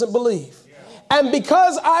world doesn't believe. And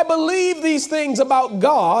because I believe these things about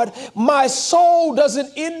God, my soul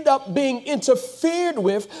doesn't end up being interfered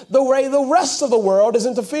with the way the rest of the world is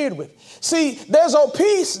interfered with. See, there's a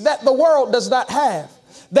peace that the world does not have,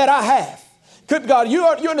 that I have. Good God, you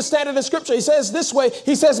understand it in Scripture. He says this way,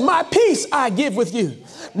 he says, my peace I give with you.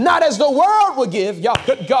 Not as the world would give, y'all,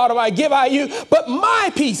 good God, I give I you, but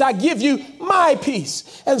my peace, I give you my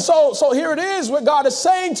peace. And so here it is what God is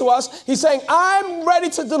saying to us. He's saying, I'm ready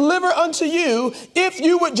to deliver unto you if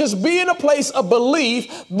you would just be in a place of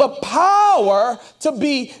belief, the power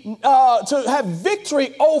to have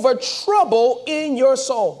victory over trouble in your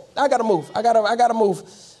soul. I got to move. I got to move.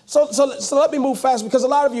 So let me move fast because a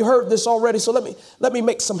lot of you heard this already. So let me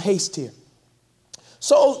make some haste here.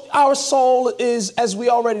 So our soul is, as we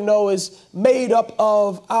already know, is made up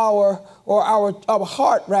of our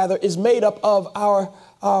heart rather is made up of our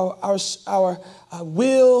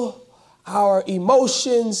will, our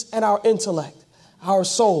emotions, and our intellect. Our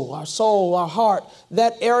soul, our heart,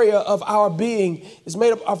 that area of our being is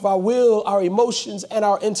made up of our will, our emotions, and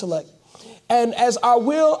our intellect. And as our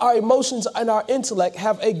will, our emotions, and our intellect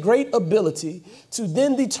have a great ability to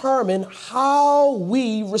then determine how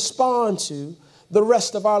we respond to the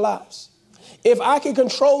rest of our lives. If I can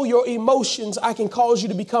control your emotions, I can cause you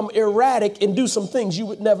to become erratic and do some things you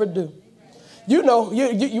would never do. You know,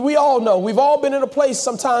 we all know, we've all been in a place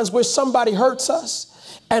sometimes where somebody hurts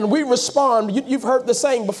us and we respond. You've heard the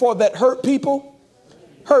saying before that hurt people,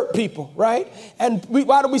 right? And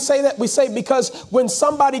why do we say that? We say because when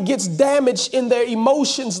somebody gets damaged in their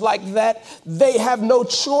emotions like that, they have no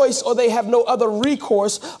choice or they have no other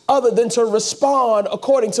recourse other than to respond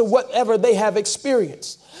according to whatever they have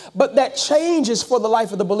experienced. But that changes for the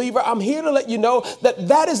life of the believer. I'm here to let you know that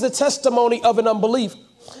that is the testimony of an unbeliever.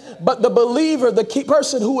 But the believer, the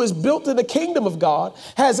person who is built in the kingdom of God,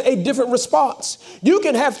 has a different response. You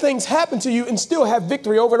can have things happen to you and still have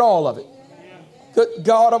victory over all of it. Good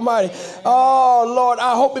God Almighty. Oh, Lord,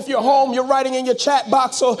 I hope if you're home, you're writing in your chat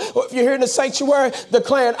box, or if you're here in the sanctuary,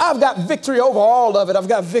 declaring, I've got victory over all of it. I've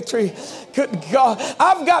got victory. Good God.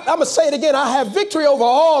 I'm going to say it again. I have victory over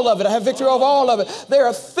all of it. I have victory over all of it. There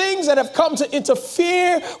are things that have come to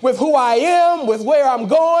interfere with who I am, with where I'm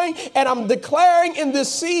going, and I'm declaring in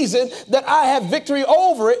this season that I have victory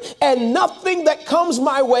over it, and nothing that comes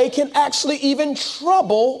my way can actually even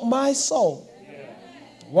trouble my soul.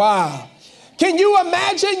 Wow. Can you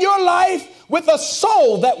imagine your life with a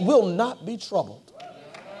soul that will not be troubled?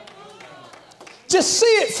 Just see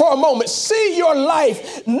it for a moment. See your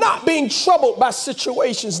life not being troubled by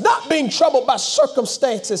situations, not being troubled by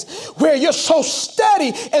circumstances, where you're so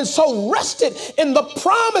steady and so rested in the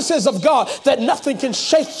promises of God that nothing can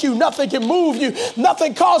shake you, nothing can move you,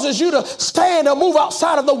 nothing causes you to stand or move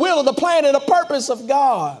outside of the will and the plan and the purpose of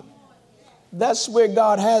God. That's where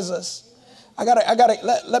God has us.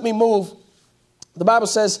 Let me move. The Bible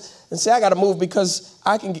says, and see, I got to move because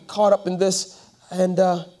I can get caught up in this.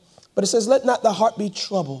 But it says, let not the heart be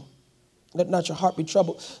troubled. Let not your heart be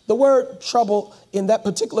troubled. The word trouble in that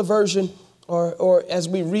particular version, or as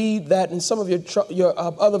we read that, and some of your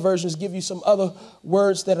other versions give you some other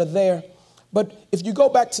words that are there. But if you go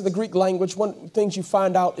back to the Greek language, one of the things you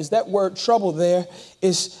find out is that word trouble there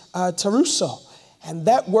is teruso. And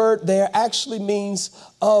that word there actually means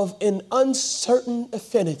of an uncertain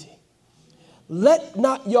affinity. Let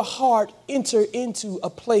not your heart enter into a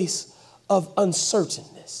place of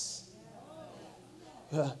uncertainness.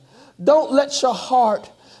 Don't let your heart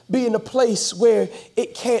be in a place where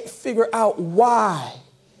it can't figure out why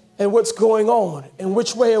and what's going on and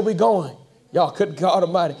which way are we going. Y'all, good God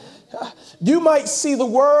Almighty. You might see the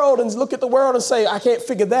world and look at the world and say, I can't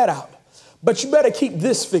figure that out. But you better keep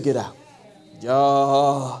this figured out.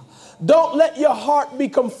 Don't let your heart be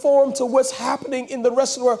conformed to what's happening in the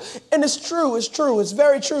rest of the world. And it's true, it's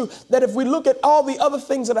very true that if we look at all the other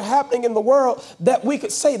things that are happening in the world, that we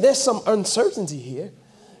could say there's some uncertainty here.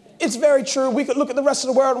 It's very true. We could look at the rest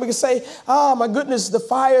of the world and we could say, oh, my goodness, the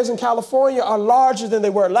fires in California are larger than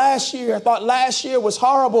they were last year. I thought last year was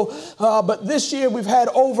horrible, but this year we've had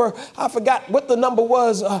over, I forgot what the number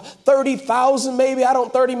was, 30,000 maybe,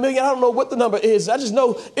 30 million. I don't know what the number is. I just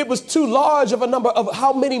know it was too large of a number of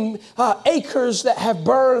how many acres that have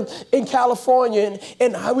burned in California.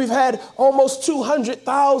 And we've had almost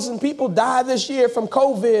 200,000 people die this year from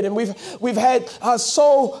COVID. And we've had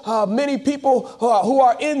so many people who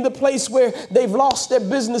are in the place where they've lost their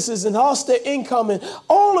businesses and lost their income, and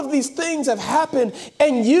all of these things have happened,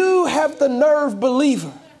 and you have the nerve,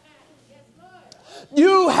 believer.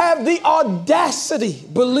 You have the audacity,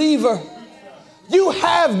 believer. You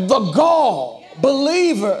have the gall,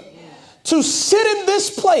 believer, to sit in this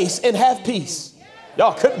place and have peace.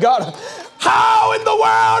 Y'all, good God, how in the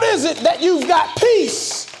world is it that you've got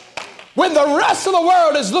peace when the rest of the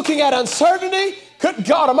world is looking at uncertainty? Good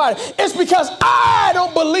God Almighty. It's because I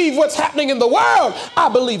don't believe what's happening in the world. I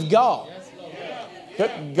believe God.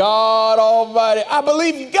 Good God Almighty. I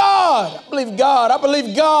believe God. I believe God. I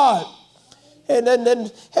believe God. And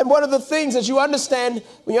one of the things that you understand,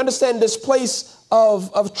 when you understand this place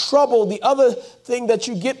of trouble, the other thing that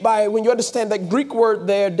you get by when you understand that Greek word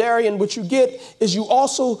there, Darian, what you get is you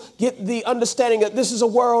also get the understanding that this is a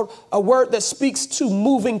word that speaks to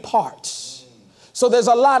moving parts. So there's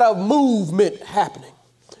a lot of movement happening.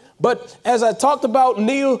 But as I talked about,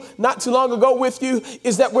 Neil, not too long ago with you,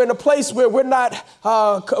 is that we're in a place where we're not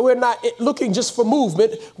looking just for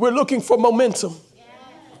movement. We're looking for momentum.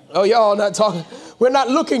 Oh, y'all not talking. We're not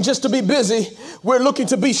looking just to be busy. We're looking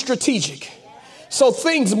to be strategic. So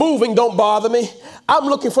things moving don't bother me. I'm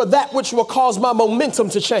looking for that which will cause my momentum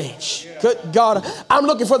to change. Good God. I'm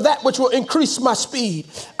looking for that which will increase my speed.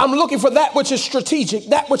 I'm looking for that which is strategic,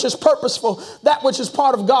 that which is purposeful, that which is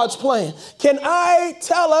part of God's plan. Can I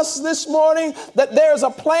tell us this morning that there's a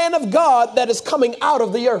plan of God that is coming out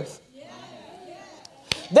of the earth?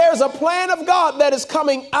 There's a plan of God that is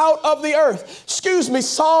coming out of the earth. Excuse me,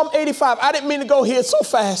 Psalm 85. I didn't mean to go here so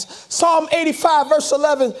fast. Psalm 85, verse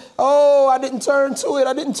 11. Oh, I didn't turn to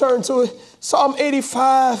it. Psalm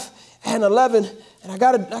 85 and 11. And I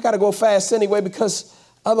gotta go fast anyway, because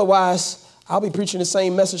otherwise I'll be preaching the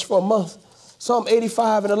same message for a month. Psalm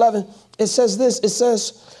 85 and 11. It says this. It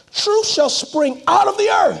says, truth shall spring out of the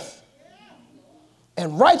earth,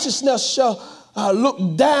 and righteousness shall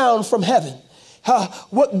look down from heaven.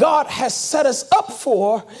 What God has set us up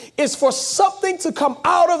for is for something to come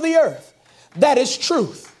out of the earth that is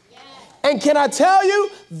truth. And can I tell you,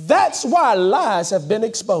 that's why lies have been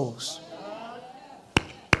exposed.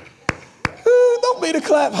 Don't be the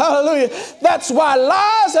clap. Hallelujah. That's why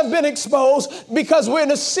lies have been exposed, because we're in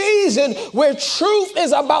a season where truth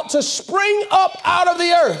is about to spring up out of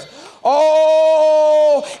the earth.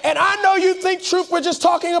 Oh, and I know you think truth we're just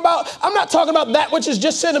talking about. I'm not talking about that which is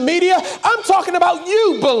just in the media. I'm talking about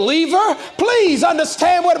you, believer. Please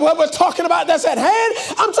understand what we're talking about that's at hand.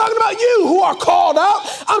 I'm talking about you who are called out.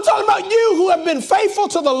 I'm talking about you who have been faithful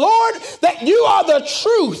to the Lord, that you are the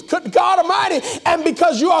truth. Good God Almighty. And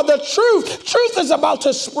because you are the truth, truth is about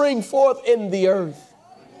to spring forth in the earth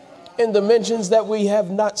in dimensions that we have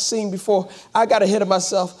not seen before. I got ahead of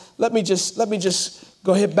myself. Let me just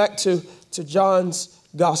go ahead back to John's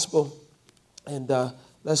gospel, and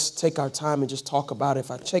let's take our time and just talk about it. If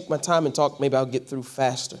I take my time and talk, maybe I'll get through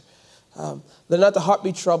faster. Let not the heart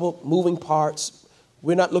be troubled, moving parts.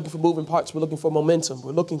 We're not looking for moving parts. We're looking for momentum.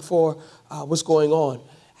 We're looking for what's going on.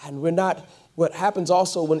 And we're not, what happens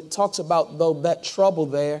also when it talks about, though, that trouble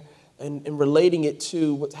there and relating it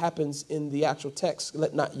to what happens in the actual text,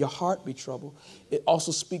 let not your heart be troubled. It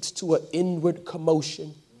also speaks to an inward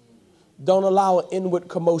commotion. Don't allow an inward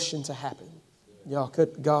commotion to happen. Y'all,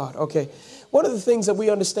 good God. Okay. One of the things that we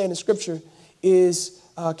understand in Scripture is,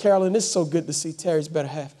 Carolyn, this is so good to see Terry's better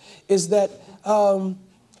half, is that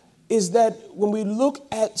when we look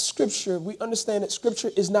at Scripture, we understand that Scripture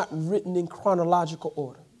is not written in chronological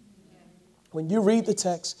order. When you read the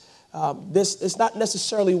text, it's not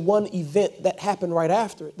necessarily one event that happened right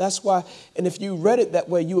after it. That's why, and if you read it that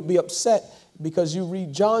way, you would be upset, because you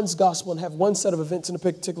read John's gospel and have one set of events in a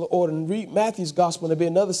particular order, and read Matthew's gospel and there'll be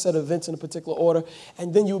another set of events in a particular order,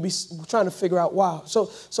 and then you'll be trying to figure out why.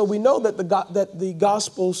 So we know that the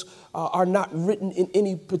gospels are not written in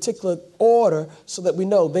any particular order, so that we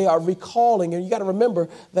know they are recalling. And you got to remember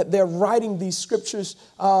that they're writing these scriptures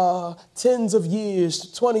tens of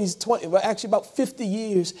years, actually about 50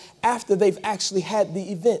 years after they've actually had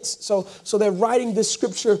the events. So they're writing this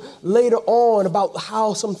scripture later on about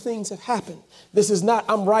how some things have happened. This is not,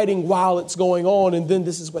 I'm writing while it's going on, and then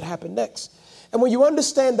this is what happened next. And when you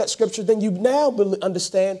understand that scripture, then you now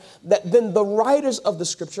understand that then the writers of the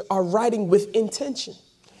scripture are writing with intention.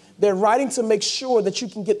 They're writing to make sure that you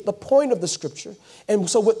can get the point of the scripture. And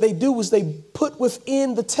so what they do is they put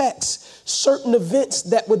within the text certain events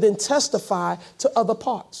that would then testify to other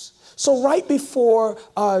parts. So right before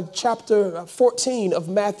chapter 14 of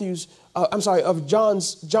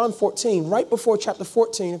John 14, right before chapter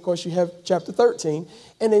 14, of course, you have chapter 13.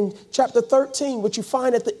 And in chapter 13, what you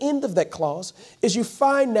find at the end of that clause is you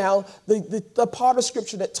find now the part of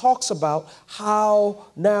scripture that talks about how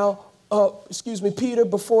now, Peter,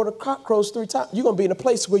 before the cock crows 3 times, you're going to be in a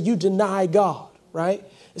place where you deny God, right?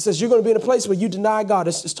 It says you're going to be in a place where you deny God.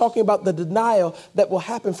 It's talking about the denial that will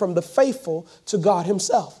happen from the faithful to God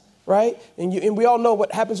himself. Right? And we all know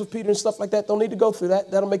what happens with Peter and stuff like that. Don't need to go through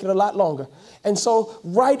that. That'll make it a lot longer. And so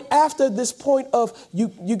right after this point of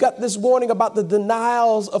you got this warning about the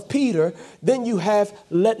denials of Peter, then you have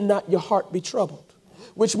let not your heart be troubled,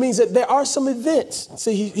 which means that there are some events.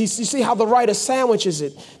 See, you see how the writer sandwiches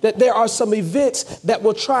it, that there are some events that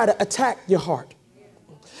will try to attack your heart,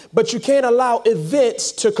 but you can't allow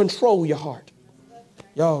events to control your heart.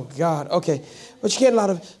 Oh, God. Okay. But you can't allow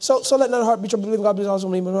them. So let not the heart be troubled. Believe God, believe also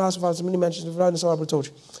me. But house of many mansions. If I so I told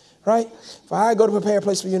you, right? If I go to prepare a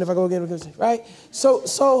place for you, and if I go again, right? So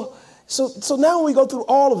now when we go through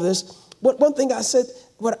all of this, one thing I said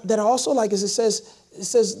that I also like is it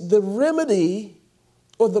says the remedy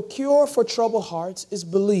or the cure for troubled hearts is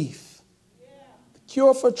belief. The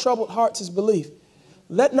cure for troubled hearts is belief.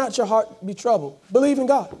 Let not your heart be troubled. Believe in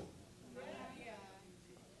God.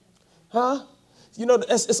 Huh? You know,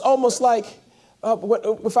 it's almost like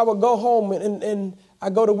if I would go home and I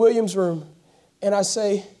go to William's room and I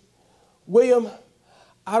say, William,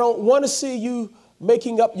 I don't want to see you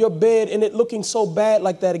making up your bed and it looking so bad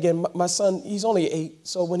like that again. My son, he's only 8.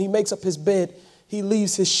 So when he makes up his bed, he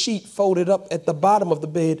leaves his sheet folded up at the bottom of the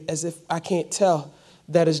bed as if I can't tell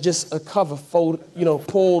that is just a cover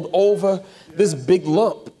pulled over this big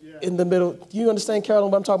lump in the middle. Do you understand,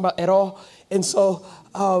 Carolyn, what I'm talking about at all? And so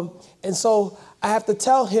I have to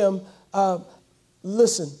tell him,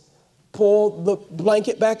 listen, pull the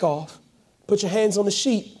blanket back off, put your hands on the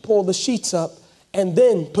sheet, pull the sheets up, and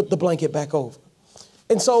then put the blanket back over.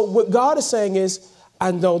 And so what God is saying is,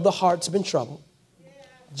 I know the heart's been troubled.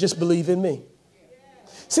 Just believe in me.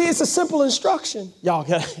 See, it's a simple instruction. Y'all,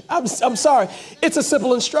 I'm sorry. It's a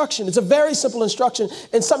simple instruction. It's a very simple instruction.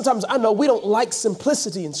 And sometimes I know we don't like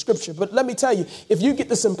simplicity in Scripture. But let me tell you, if you get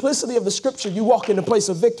the simplicity of the Scripture, you walk in a place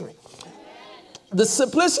of victory. The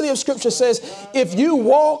simplicity of Scripture says, if you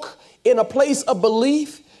walk in a place of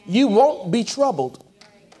belief, you won't be troubled.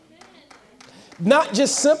 Not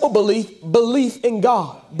just simple belief, belief in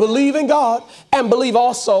God. Believe in God and believe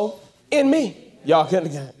also in me. Y'all get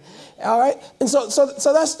it? All right. And so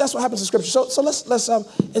that's what happens in Scripture. So let's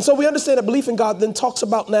and so we understand that belief in God then talks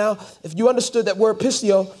about now, if you understood that word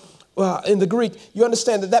pistio in the Greek, you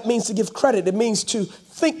understand that means to give credit. It means to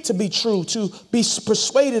think to be true, to be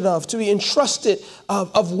persuaded of, to be entrusted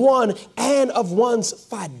of one and of one's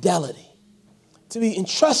fidelity. To be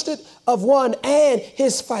entrusted of one and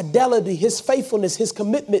his fidelity, his faithfulness, his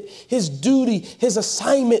commitment, his duty, his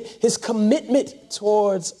assignment, his commitment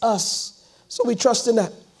towards us. So we trust in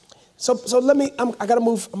that. So I got to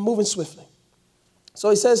move. I'm moving swiftly. So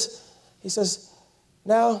he says,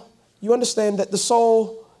 now you understand that the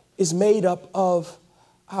soul is made up of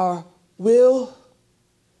our will,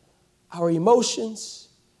 our emotions,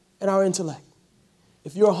 and our intellect.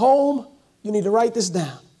 If you're home, you need to write this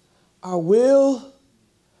down. Our will,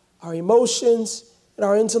 our emotions, and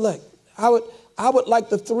our intellect. I would like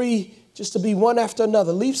the three just to be one after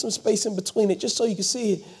another. Leave some space in between it just so you can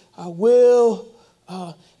see it. Our will,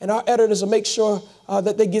 and our editors will make sure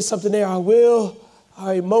that they get something there. Our will,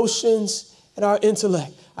 our emotions, and our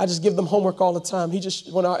intellect. I just give them homework all the time.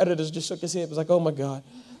 When our editors just shook his head, it was like, oh my God.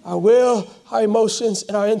 Our will, our emotions,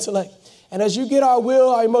 and our intellect. And as you get our will,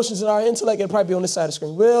 our emotions, and our intellect, it'll probably be on this side of the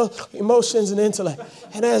screen. Will, emotions, and intellect.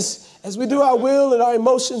 And as we do our will and our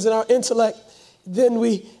emotions and our intellect, then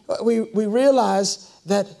we realize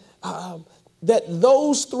that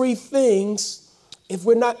those three things, if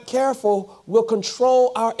we're not careful, will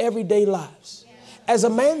control our everyday lives. As a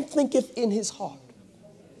man thinketh in his heart,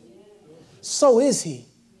 so is he.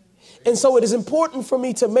 And so it is important for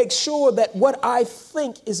me to make sure that what I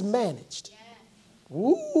think is managed.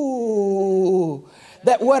 Ooh,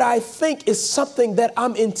 that what I think is something that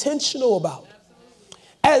I'm intentional about.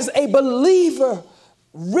 As a believer,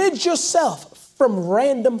 rid yourself from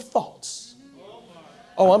random thoughts.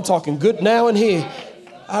 Oh, I'm talking good now and here.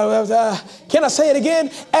 Can I say it again?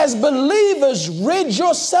 As believers, rid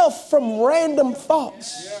yourself from random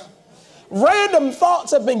thoughts. Random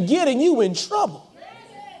thoughts have been getting you in trouble.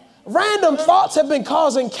 Random thoughts have been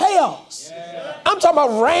causing chaos. I'm talking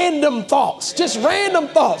about random thoughts, just random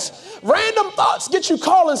thoughts. Random thoughts get you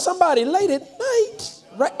calling somebody late at night.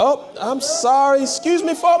 Oh, I'm sorry. Excuse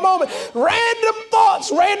me for a moment. Random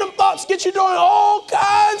thoughts get you doing all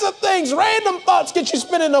kinds of things. Random thoughts get you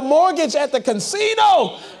spending a mortgage at the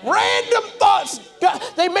casino. Random thoughts,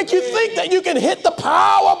 they make you think that you can hit the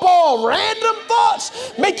Powerball. Random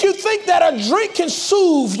thoughts make you think that a drink can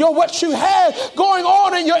soothe what you have going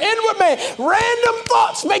on in your inward man. Random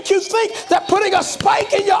thoughts make you think that putting a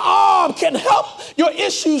spike in your arm can help your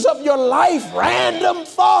issues of your life. Random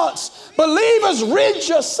thoughts. Believers, rid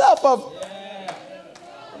yourself of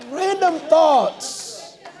random thoughts.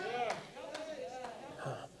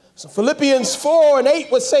 So Philippians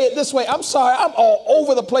 4:8 would say it this way. I'm sorry, I'm all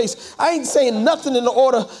over the place. I ain't saying nothing in the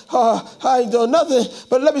order. I ain't doing nothing.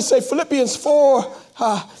 But let me say Philippians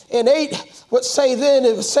 4:8 would say then,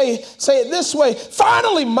 it would say it this way.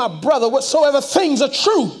 Finally, my brother, whatsoever things are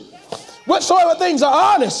true, whatsoever things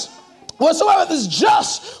are honest, whatsoever is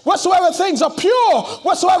just, whatsoever things are pure,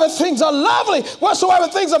 whatsoever things are lovely, whatsoever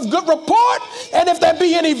things of good report, and if there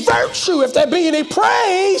be any virtue, if there be any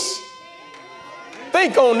praise,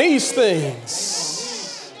 think on these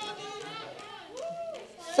things.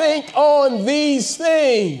 Think on these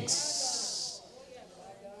things.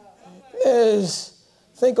 Yes,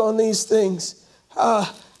 think on these things.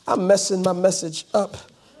 I'm messing my message up.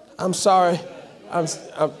 I'm sorry. I'm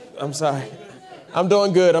sorry. I'm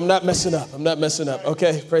doing good. I'm not messing up.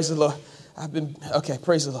 Okay, praise the Lord.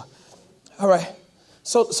 Praise the Lord. All right.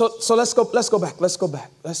 So let's go back.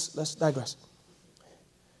 Let's digress.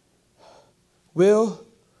 will,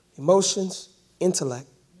 emotions, intellect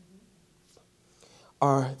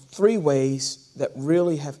are three ways that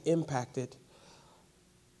really have impacted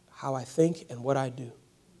how I think and what I do.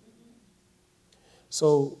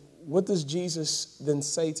 So what does Jesus then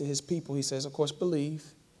say to his people? He says, of course, believe.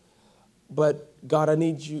 But God, I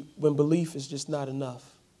need you when belief is just not enough.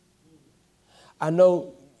 I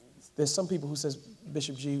know there's some people who says,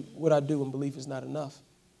 Bishop G, what I do when belief is not enough?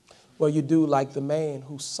 Well, you do like the man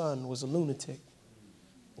whose son was a lunatic.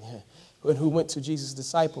 And who went to Jesus'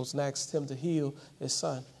 disciples and asked him to heal his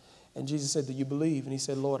son. And Jesus said, do you believe? And he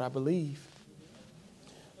said, Lord, I believe.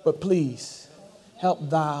 But please, help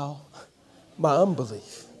thou my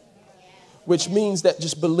unbelief. Which means that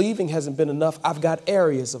just believing hasn't been enough. I've got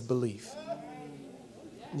areas of belief.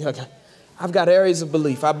 I've got areas of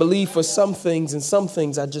belief. I believe for some things, and some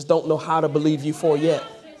things I just don't know how to believe you for yet.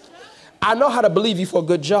 I know how to believe you for a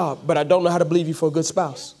good job, but I don't know how to believe you for a good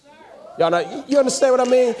spouse. Y'all know, you understand what I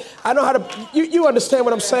mean? I know how to, you understand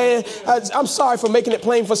what I'm saying? I'm sorry for making it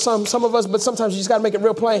plain for some of us, but sometimes you just got to make it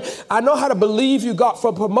real plain. I know how to believe you, God,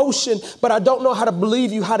 for promotion, but I don't know how to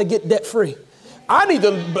believe you how to get debt free. I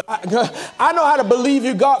know how to believe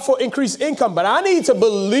you, God, for increased income, but I need to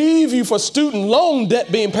believe you for student loan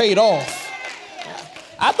debt being paid off.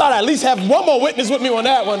 I thought I'd at least have one more witness with me on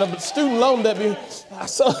that one, the student loan debt being.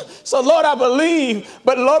 So Lord, I believe,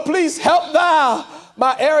 but Lord, please help thou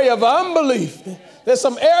my area of unbelief. There's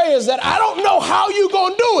some areas that I don't know how you're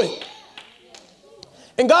going to do it.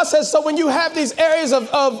 And God says, so when you have these areas of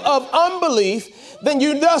unbelief, then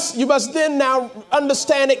you must then now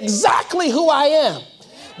understand exactly who I am.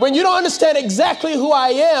 When you don't understand exactly who I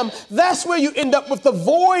am, that's where you end up with the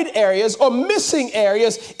void areas or missing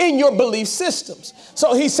areas in your belief systems.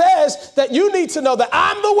 So he says that you need to know that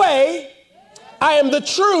I'm the way, I am the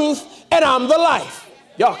truth, and I'm the life.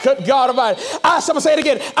 Y'all, good God Almighty. I'm going to say it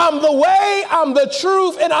again. I'm the way, I'm the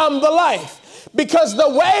truth, and I'm the life. Because the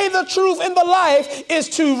way, the truth, and the life is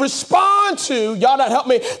to respond to, y'all not help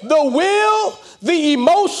me, the will, the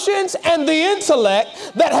emotions, and the intellect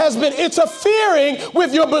that has been interfering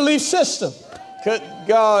with your belief system. Good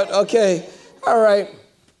God. Okay. All right.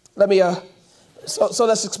 Let me, so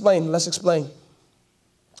let's explain. Let's explain.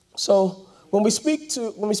 So when we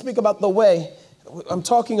speak about the way, I'm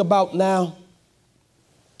talking about now,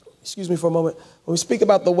 excuse me for a moment. When we speak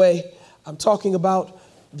about the way, I'm talking about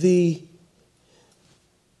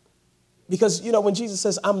because, you know, when Jesus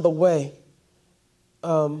says, I'm the way,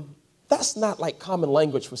 that's not like common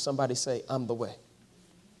language for somebody to say, I'm the way.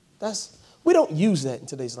 We don't use that in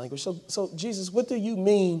today's language. So Jesus, what do you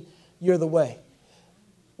mean you're the way?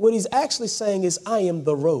 What he's actually saying is, I am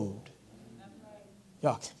the road.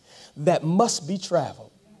 Y'all, that must be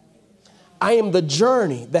traveled. I am the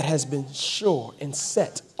journey that has been sure and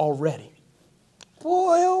set already.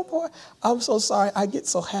 Boy, oh boy, I'm so sorry. I get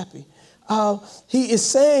so happy. He is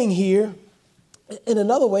saying here, in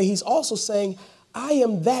another way, he's also saying, I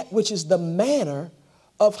am that which is the manner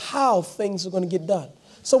of how things are going to get done.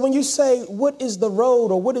 So when you say, what is the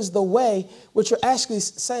road or what is the way, what you're actually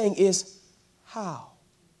saying is how.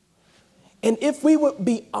 And if we would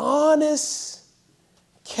be honest,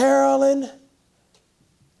 Carolyn,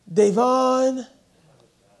 Davon,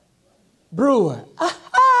 Brewer,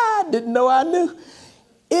 didn't know I knew.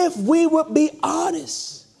 If we would be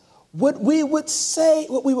honest, what we would say,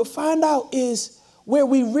 what we would find out is where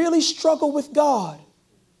we really struggle with God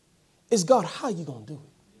is, God, how you going to do it?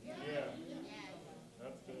 Yeah.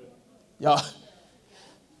 That's good. Y'all,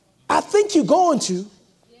 I think you're going to,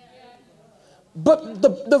 but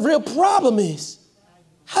the real problem is,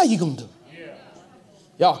 how you going to do it?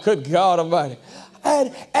 Yeah. Y'all, good God Almighty.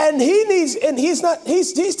 And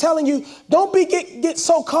he's telling you, don't get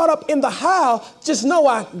so caught up in the how, just know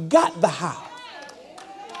I got the how.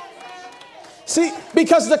 See,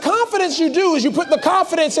 because the confidence you do is you put the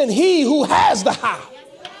confidence in he who has the how.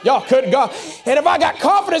 Y'all, good God. And if I got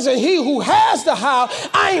confidence in he who has the how,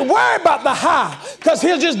 I ain't worried about the how, because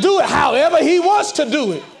he'll just do it however he wants to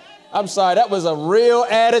do it. I'm sorry, that was a real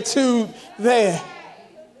attitude there.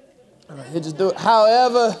 All right, he'll just do it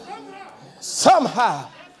however, somehow.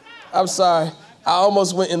 I'm sorry, I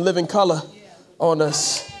almost went in living color on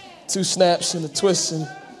us. 2 snaps and a twist and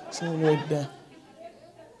right down.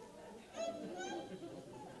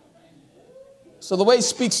 So the way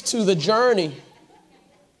speaks to the journey.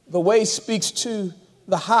 The way speaks to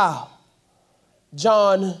the how.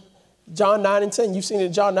 John 9 and 10. You've seen it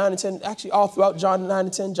in John 9 and 10. Actually, all throughout John 9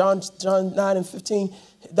 and 10. John 9 and 15.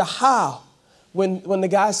 The how. When the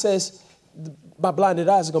guy says, my blinded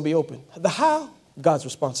eyes are going to be open. The how? God's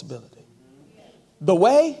responsibility. The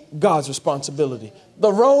way, God's responsibility.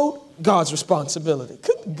 The road, God's responsibility.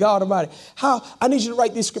 Good God Almighty. How? I need you to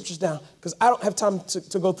write these scriptures down because I don't have time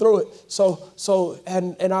to go through it.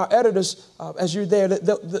 And our editors, as you're there,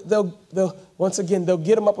 they'll once again, they'll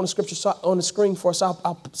get them up on the scripture on the screen for us.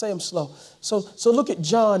 I'll say them slow. So look at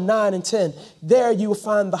John 9 and 10. There you will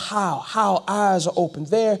find the how eyes are opened.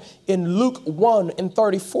 There in Luke 1 and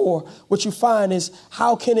 34, what you find is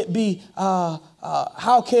how can it be,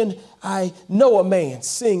 how can I know a man,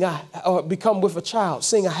 seeing or become with a child,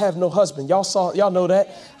 seeing I have no husband? Y'all know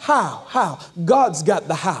that? How? God's got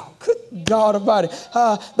the how. Good God about it.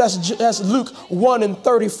 That's Luke 1 and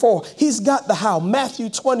 34. He's got the how. Matthew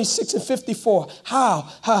 26 and 54.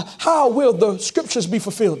 How will the scriptures be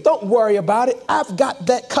fulfilled? Don't worry about it. I've got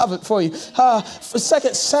that covered for you. For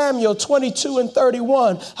 2 Samuel 22 and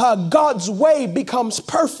 31, God's way becomes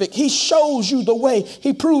perfect. He shows you the way.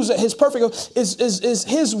 He proves that his perfect is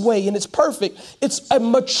his way, and it's perfect. It's a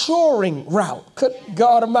maturing route. Good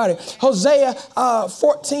God Almighty. Hosea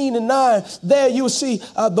 14 and 9, there you will see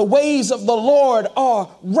the ways of the Lord are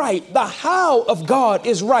right. The how of God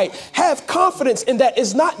is right. Have confidence in that.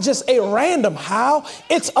 It's not just a random how.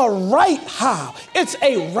 It's a right how. It's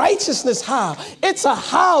a righteousness how. It's a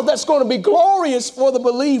how that's going to be glorious for the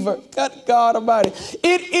believer. Good God Almighty.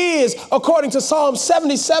 It is, according to Psalm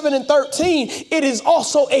 77 and 13, it is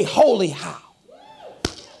also a holy how.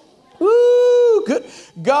 Woo, good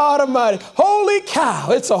God Almighty. Holy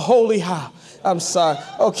cow. It's a holy how. I'm sorry.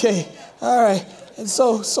 Okay. All right. It's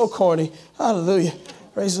so corny. Hallelujah.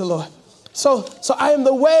 Praise the Lord. So I am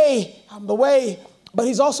the way. I'm the way, but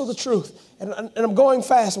he's also the truth. And I'm going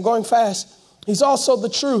fast. He's also the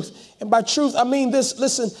truth. And by truth, I mean this.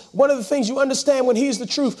 Listen, one of the things you understand when he's the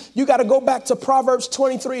truth, you got to go back to Proverbs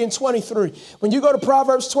 23 and 23. When you go to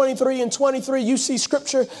Proverbs 23 and 23, you see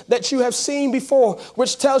scripture that you have seen before,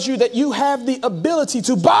 which tells you that you have the ability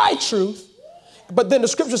to buy truth. But then the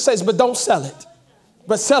scripture says, but don't sell it.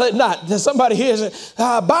 But sell it not. There's somebody here says,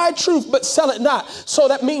 buy truth, but sell it not. So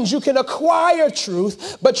that means you can acquire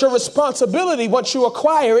truth, but your responsibility once you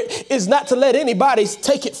acquire it is not to let anybody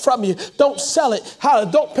take it from you. Don't sell it.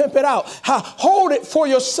 Don't pimp it out. Hold it for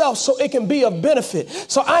yourself so it can be of benefit.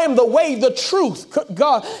 So I am the way, the truth,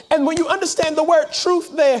 God. And when you understand the word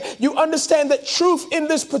truth there, you understand that truth in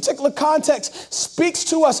this particular context speaks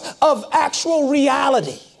to us of actual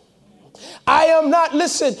reality. I am not,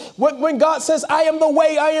 listen, when God says, I am the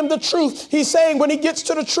way, I am the truth, he's saying when he gets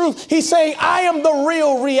to the truth, he's saying, I am the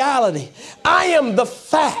real reality. I am the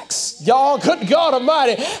facts. Y'all, good God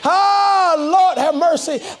Almighty. Lord have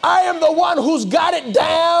mercy. I am the one who's got it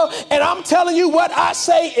down. And I'm telling you what I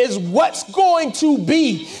say is what's going to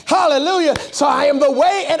be. Hallelujah. So I am the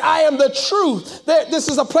way and I am the truth. This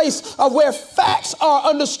is a place of where facts are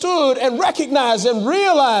understood and recognized and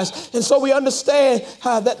realized. And so we understand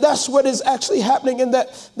that's what is actually happening in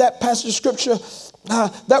that passage of scripture.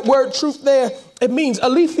 That word truth there, it means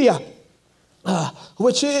aletheia,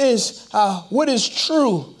 which is what is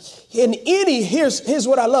true. Here's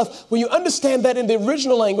what I love. When you understand that in the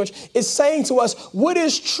original language, it's saying to us what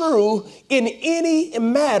is true in any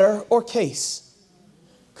matter or case.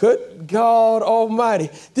 Good God Almighty.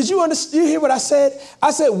 Did you hear what I said?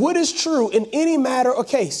 I said what is true in any matter or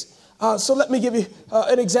case. So let me give you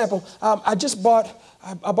an example.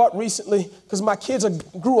 I bought recently because my kids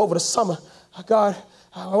grew over the summer. I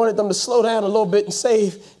wanted them to slow down a little bit and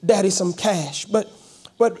save daddy some cash, but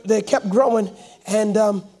they kept growing, and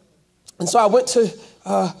so I went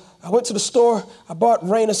to the store. I bought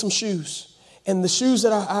Raina some shoes, and the shoes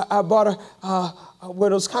that I bought her were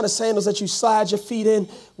those kind of sandals that you slide your feet in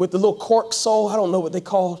with the little cork sole. I don't know what they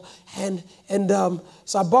called, and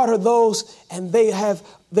so I bought her those, and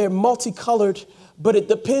they're multicolored. But it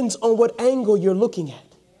depends on what angle you're looking at.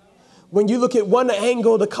 When you look at one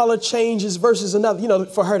angle, the color changes versus another. You know,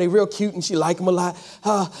 for her, they're real cute and she likes them a lot.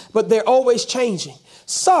 But they're always changing.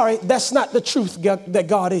 Sorry, that's not the truth that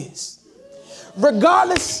God is.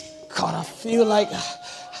 Regardless, God, I feel like,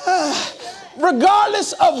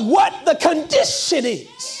 regardless of what the condition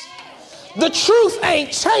is, the truth ain't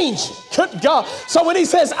changing. Good God. So when he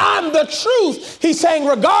says, I'm the truth, he's saying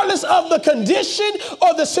regardless of the condition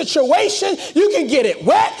or the situation, you can get it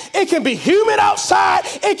wet. It can be humid outside.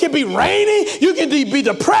 It can be rainy. You can be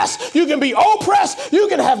depressed. You can be oppressed. You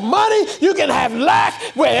can have money. You can have lack.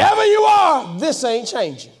 Wherever you are, this ain't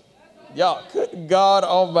changing. Y'all, good God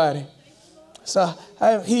Almighty. So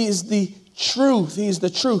he is the truth. He is the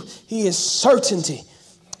truth. He is certainty.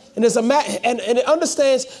 And it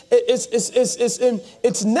understands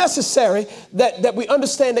it's necessary that we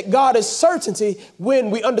understand that God is certainty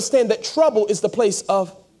when we understand that trouble is the place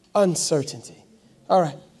of uncertainty. All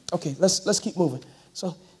right. Okay, let's keep moving.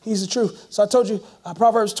 So he's the truth. So I told you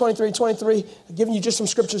Proverbs 23:23. I'm giving you just some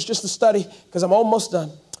scriptures just to study because I'm almost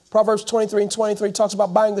done. Proverbs 23:23 talks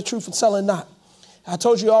about buying the truth and selling not. I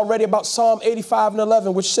told you already about Psalm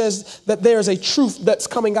 85:11, which says that there is a truth that's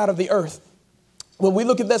coming out of the earth. When we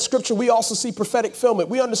look at that scripture, we also see prophetic fulfillment.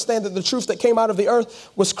 We understand that the truth that came out of the earth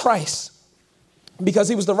was Christ, because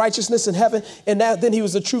he was the righteousness in heaven. And now then he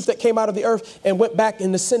was the truth that came out of the earth and went back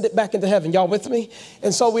and ascended back into heaven. Y'all with me?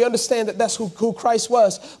 And so we understand that that's who Christ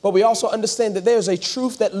was. But we also understand that there's a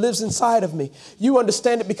truth that lives inside of me. You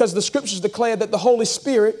understand it because the scriptures declare that the Holy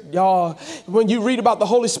Spirit, y'all, when you read about the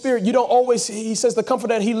Holy Spirit, you don't always, he says the comfort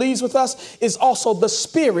that he leaves with us is also the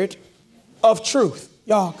Spirit of truth.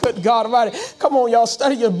 Y'all, good God Almighty. Come on, y'all,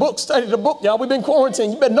 study your book, study the book, y'all. We've been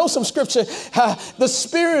quarantined. You better know some scripture. The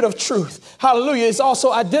Spirit of truth, hallelujah, is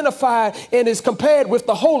also identified and is compared with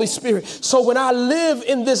the Holy Spirit. So when I live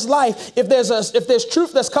in this life, if there's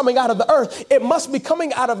truth that's coming out of the earth, it must be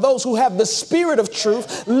coming out of those who have the Spirit of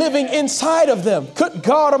truth living inside of them. Good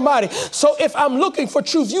God Almighty. So if I'm looking for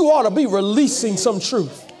truth, you ought to be releasing some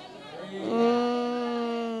truth.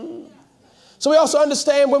 So we also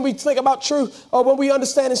understand when we think about truth, or when we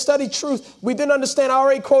understand and study truth, we then understand, I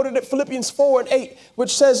already quoted it, Philippians 4:8,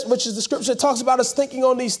 which is the scripture that talks about us thinking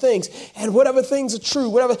on these things. And whatever things are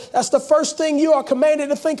true, that's the first thing you are commanded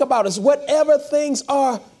to think about is whatever things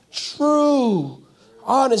are true,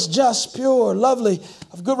 honest, just, pure, lovely,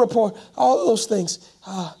 of good report, all of those things.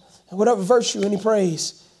 And whatever virtue, any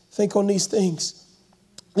praise, think on these things.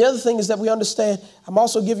 The other thing is that we understand, I'm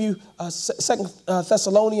also give you 2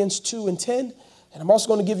 Thessalonians 2:10, and I'm also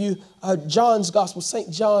going to give you John's Gospel, St.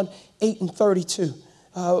 John 8:32.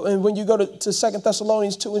 And when you go to 2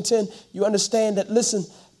 Thessalonians 2:10, you understand that, listen,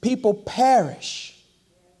 people perish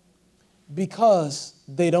because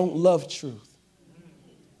they don't love truth.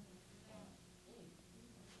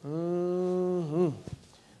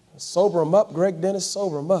 Sober them up, Greg Dennis,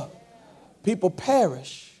 sober them up. People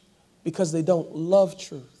perish because they don't love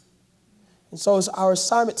truth. And so it's our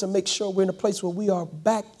assignment to make sure we're in a place where we are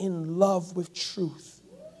back in love with truth.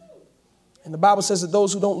 And the Bible says that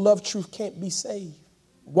those who don't love truth can't be saved,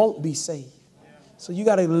 won't be saved. So you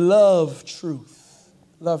got to love truth.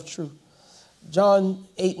 Love truth. John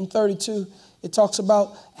 8:32, it talks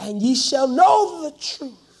about, and ye shall know the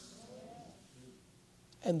truth,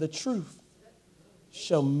 and the truth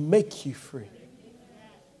shall make you free.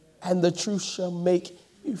 And the truth shall make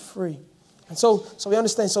you free. And so we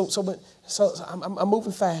understand. So I'm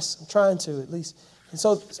moving fast. I'm trying to, at least. And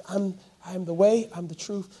so I am the way, I'm the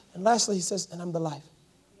truth. And lastly, he says, and I'm the life.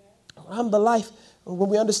 I'm the life. When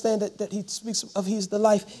we understand that he speaks of he's the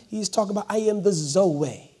life, he's talking about I am the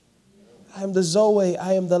Zoe. I am the Zoe.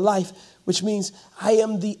 I am the life, which means I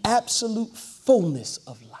am the absolute fullness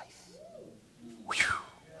of life. Whew.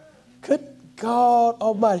 Good God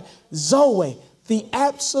Almighty. Zoe, the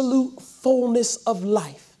absolute fullness of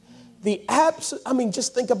life.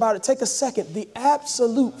 Just think about it. Take a second. The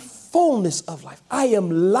absolute fullness of life. I am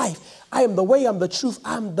life. I am the way, I'm the truth.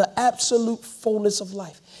 I'm the absolute fullness of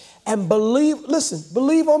life. And believe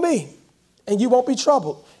on me and you won't be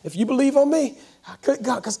troubled. If you believe on me, good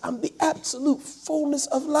God, because I'm the absolute fullness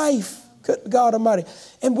of life. Good God Almighty.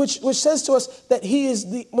 And which says to us that he is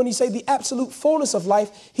when you say the absolute fullness of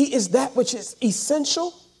life, he is that which is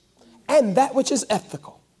essential and that which is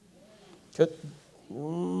ethical. Good.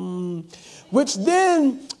 Which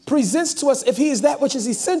then presents to us, if he is that which is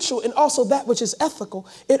essential and also that which is ethical,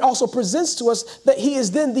 it also presents to us that he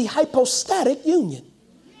is then the hypostatic union.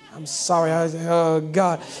 I'm sorry,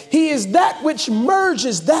 God. He is that which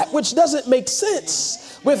merges that which doesn't make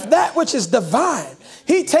sense with that which is divine.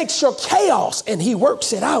 He takes your chaos and he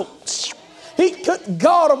works it out. Good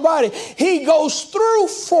God Almighty, he goes through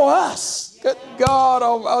for us. Good God.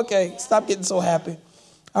 Okay, stop getting so happy.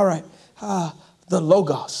 All right. The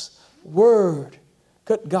Logos, Word,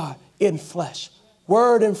 good God, in flesh.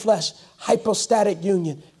 Word in flesh, hypostatic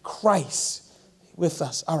union, Christ with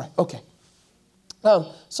us. All right, okay.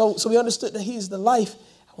 So we understood that he is the life.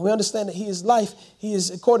 We understand that he is life. He is,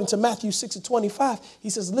 according to Matthew 6:25, he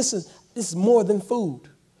says, listen, this is more than food.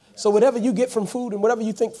 So whatever you get from food and whatever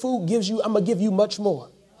you think food gives you, I'm going to give you much more,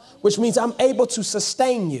 which means I'm able to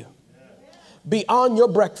sustain you beyond your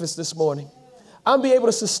breakfast this morning. I'll be able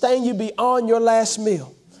to sustain you beyond your last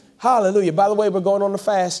meal. Hallelujah. By the way, we're going on the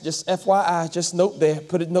fast. Just FYI, just note there.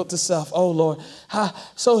 Put a note to self. Oh, Lord.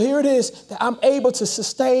 So here it is that I'm able to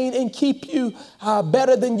sustain and keep you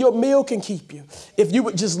better than your meal can keep you. If you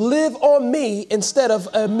would just live on me instead of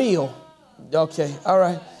a meal. Okay. All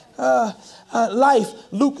right. life.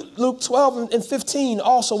 Luke 12 and 15,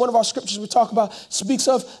 also one of our scriptures we talk about, speaks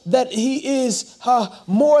of that he is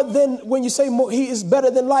more than, when you say more, he is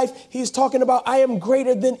better than life, he's talking about I am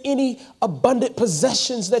greater than any abundant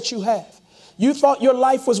possessions that you have. You thought your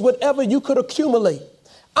life was whatever you could accumulate.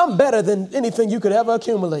 I'm better than anything you could ever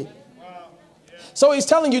accumulate. So he's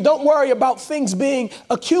telling you, don't worry about things being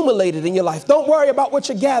accumulated in your life. Don't worry about what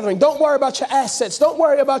you're gathering. Don't worry about your assets. Don't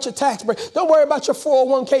worry about your tax break. Don't worry about your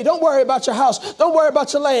 401k. Don't worry about your house. Don't worry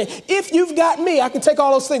about your land. If you've got me, I can take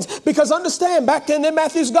all those things. Because understand, back in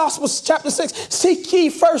Matthew's Gospel, chapter 6, seek ye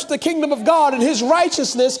first the kingdom of God and his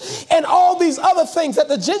righteousness, and all these other things that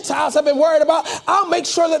the Gentiles have been worried about, I'll make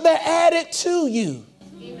sure that they're added to you.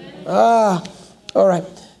 All right.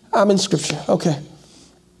 I'm in scripture. Okay.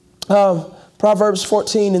 Proverbs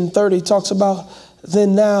 14 and 30 talks about,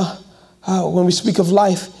 then now, when we speak of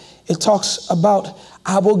life, it talks about,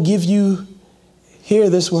 I will give you,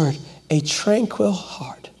 hear this word, a tranquil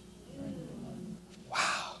heart.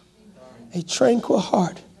 Wow. A tranquil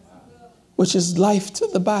heart, which is life to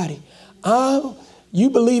the body.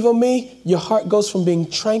 You believe on me, your heart goes from being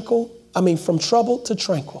from trouble to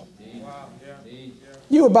tranquil.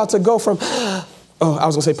 You're about to go from, I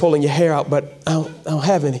was going to say pulling your hair out, but I don't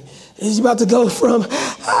have any. He's about to go from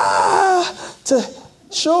to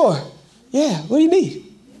sure. Yeah, what do you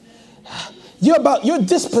need? Your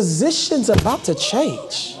disposition's about to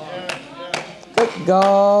change. Good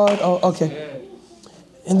God. Oh, okay.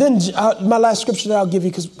 And then my last scripture that I'll give you,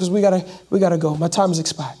 because we gotta go. My time has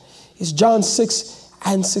expired. It's John 6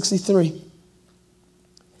 and 63.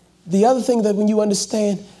 The other thing that when you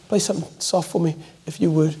understand, play something soft for me, if you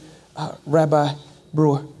would, Rabbi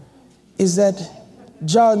Brewer, is that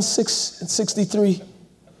John 6 and 63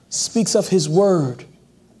 speaks of his word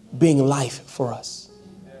being life for us.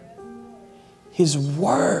 His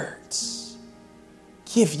words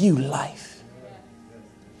give you life.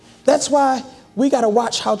 That's why we got to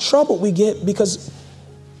watch how troubled we get, because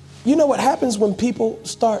you know what happens when people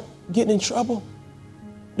start getting in trouble?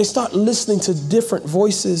 They start listening to different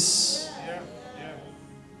voices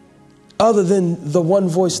other than the one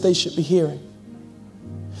voice they should be hearing.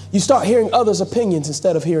 You start hearing others' opinions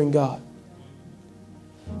instead of hearing God.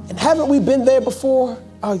 And haven't we been there before,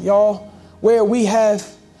 y'all, where we have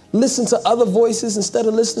listened to other voices instead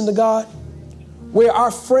of listening to God? Where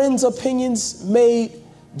our friends' opinions made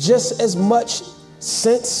just as much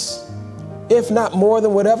sense, if not more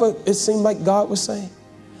than whatever it seemed like God was saying?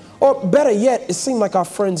 Or better yet, it seemed like our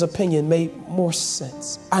friend's opinion made more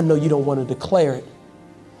sense. I know you don't want to declare it,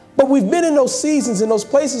 but we've been in those seasons, in those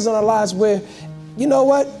places in our lives where, you know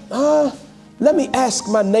what? Let me ask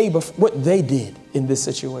my neighbor what they did in this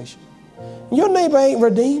situation. Your neighbor ain't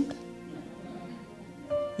redeemed.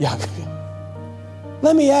 Yeah.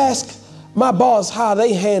 Let me ask my boss how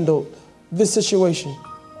they handled this situation.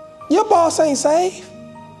 Your boss ain't saved.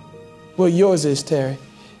 Well, yours is, Terry.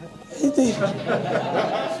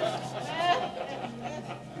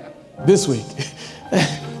 This week.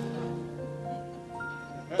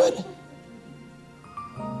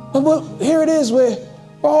 But here it is where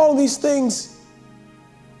all of these things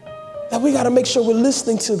that we got to make sure we're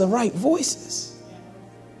listening to the right voices,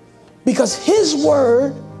 because his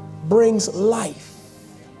word brings life.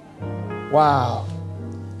 Wow.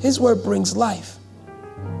 His word brings life.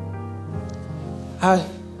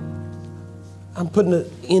 I'm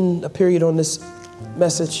putting a period on this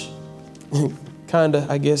message, kind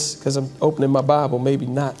of, I guess, because I'm opening my Bible. Maybe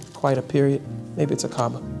not quite a period. Maybe it's a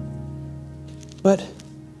comma. But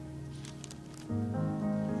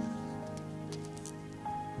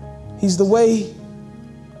he's the way,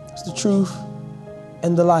 he's the truth,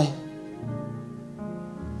 and the life.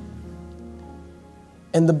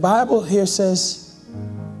 And the Bible here says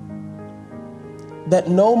that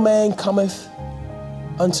no man cometh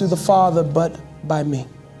unto the Father but by me.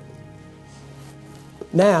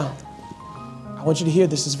 Now, I want you to hear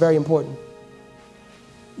this. It's very important.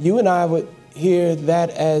 You and I would hear that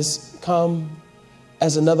as come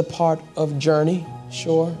as another part of journey,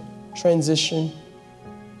 sure, transition.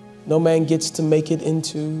 No man gets to make it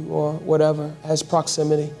into or whatever, has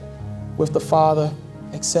proximity with the Father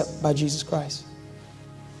except by Jesus Christ.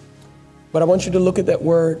 But I want you to look at that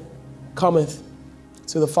word, cometh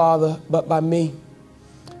to the Father but by me.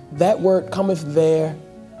 That word cometh there,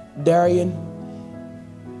 Darian,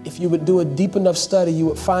 if you would do a deep enough study, you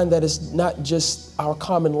would find that it's not just our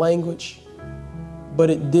common language, but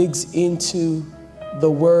it digs into the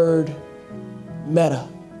word meta.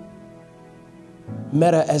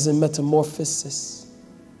 Meta as in metamorphosis.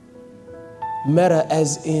 Meta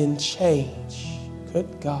as in change.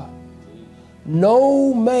 Good God.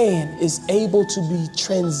 No man is able to be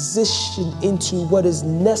transitioned into what is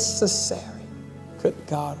necessary, good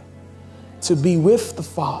God, to be with the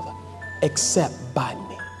Father except by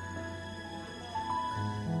me.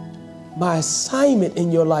 My assignment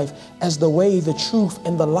in your life as the way, the truth,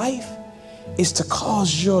 and the life is to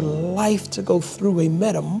cause your life to go through a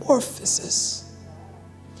metamorphosis.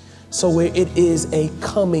 So where it is a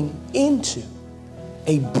coming into,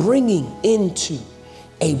 a bringing into,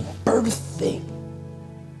 a birthing.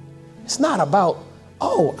 It's not about,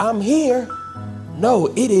 oh, I'm here. No,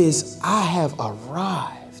 it is, I have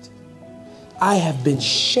arrived. I have been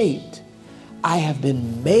shaped. I have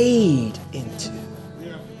been made into.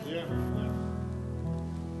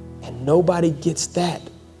 And nobody gets that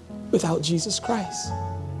without Jesus Christ.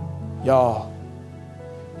 Y'all,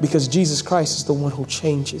 because Jesus Christ is the one who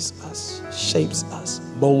changes us, shapes us,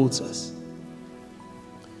 molds us.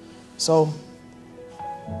 So,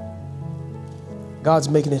 God's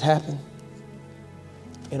making it happen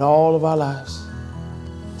in all of our lives.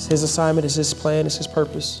 It's His assignment, it's His plan, it's His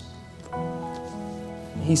purpose.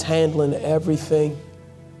 He's handling everything.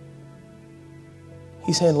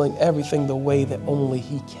 He's handling everything the way that only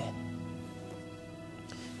He can.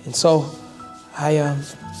 And so I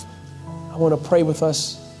want to pray with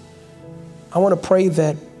us. I want to pray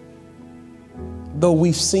that though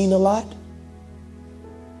we've seen a lot,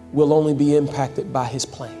 we'll only be impacted by His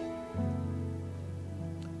plan.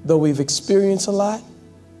 Though we've experienced a lot,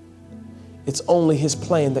 it's only His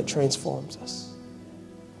plan that transforms us.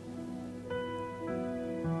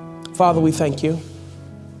 Father, we thank You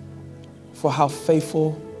for how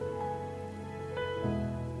faithful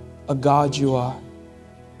a God You are.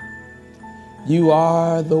 You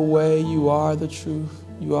are the way, You are the truth,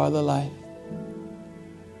 You are the life.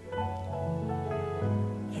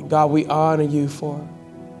 And God, we honor You for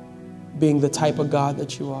being the type of God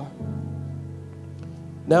that You are.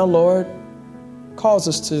 Now, Lord, cause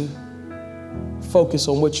us to focus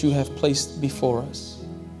on what You have placed before us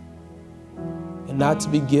and not to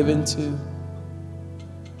be given to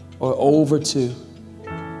or over to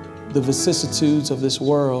the vicissitudes of this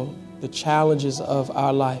world, the challenges of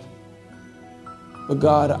our life. But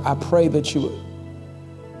God, I pray that You would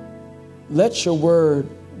let Your word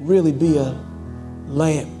really be a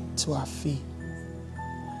lamp to our feet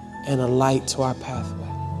and a light to our pathway.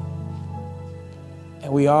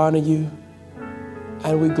 And we honor You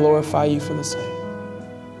and we glorify You for the same.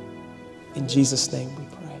 In Jesus' name we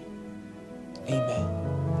pray. Amen.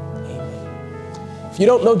 Amen. If you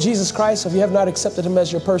don't know Jesus Christ, if you have not accepted Him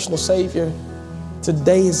as your personal Savior,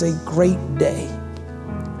 today is a great day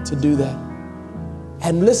to do that.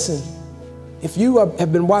 And listen, if you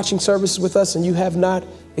have been watching services with us and you have not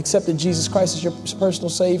accepted Jesus Christ as your personal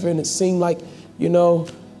Savior and it seemed like, you know,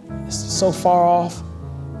 it's so far off,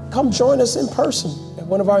 come join us in person at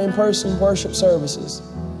one of our in-person worship services.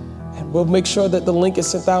 And we'll make sure that the link is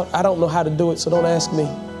sent out. I don't know how to do it, so don't ask me.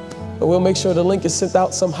 But we'll make sure the link is sent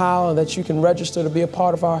out somehow and that you can register to be a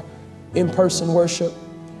part of our in-person worship,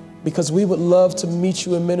 because we would love to meet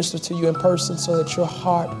you and minister to you in person so that your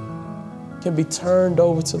heart can be turned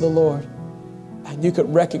over to the Lord and you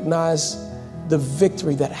could recognize the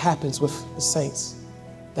victory that happens with the saints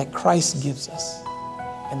that Christ gives us,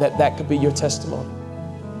 and that could be your testimony.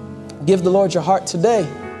 Give the Lord your heart today.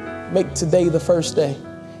 Make today the first day.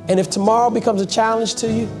 And if tomorrow becomes a challenge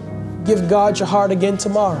to you, give God your heart again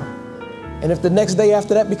tomorrow. And if the next day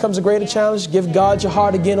after that becomes a greater challenge, give God your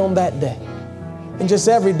heart again on that day. And just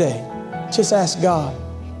every day, just ask God.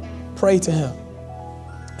 Pray to Him.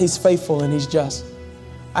 He's faithful and He's just.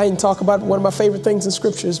 I didn't talk about one of my favorite things in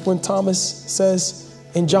Scripture is when Thomas says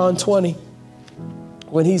in John 20,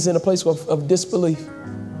 when he's in a place of disbelief,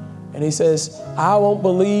 and he says, I won't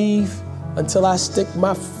believe until I stick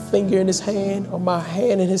my finger in His hand or my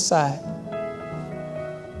hand in His side.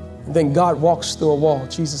 And then God walks through a wall.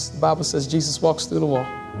 The Bible says Jesus walks through the wall.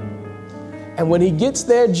 And when He gets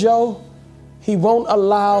there, Joe, He won't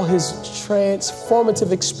allow His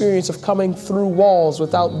transformative experience of coming through walls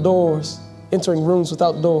without doors, entering rooms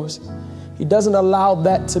without doors. He doesn't allow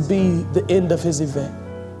that to be the end of His event.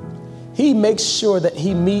 He makes sure that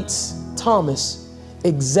He meets Thomas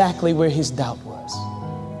exactly where his doubt was.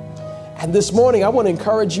 And this morning, I want to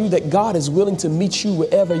encourage you that God is willing to meet you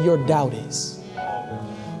wherever your doubt is.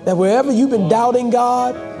 That wherever you've been doubting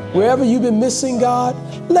God, wherever you've been missing God,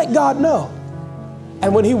 let God know.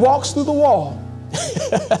 And when He walks through the wall,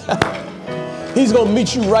 He's going to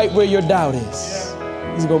meet you right where your doubt is.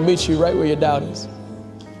 He's going to meet you right where your doubt is.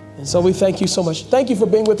 And so we thank you so much. Thank you for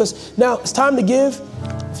being with us. Now, it's time to give.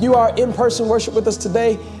 If you are in-person worship with us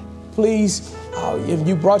today, please, if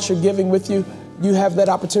you brought your giving with you, you have that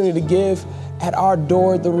opportunity to give. at our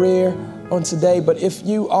door at the rear on today. But if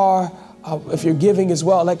you're giving as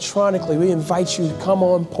well electronically, we invite you to come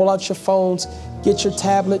on, pull out your phones, get your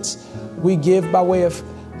tablets. We give by way of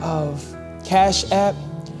CashApp.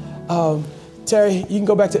 Terry, you can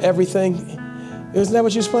go back to everything. Isn't that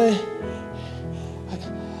what you was playing?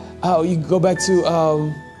 Oh, you can go back to,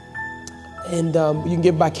 you can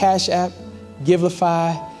give by CashApp,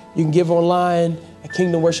 Givelify. You can give online at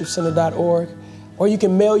kingdomworshipcenter.org. Or you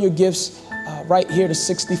can mail your gifts right here to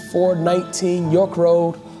 6419 York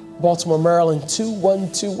Road, Baltimore, Maryland,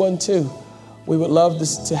 21212. We would love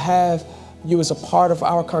to have you as a part of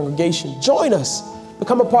our congregation. Join us.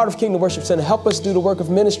 Become a part of Kingdom Worship Center. Help us do the work of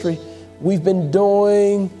ministry we've been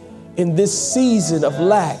doing in this season of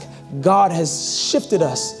lack. God has shifted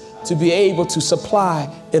us to be able to supply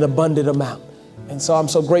an abundant amount. And so I'm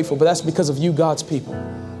so grateful, but that's because of you, God's people.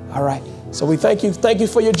 All right. So we thank you. Thank you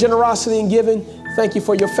for your generosity in giving. Thank you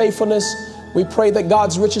for your faithfulness. We pray that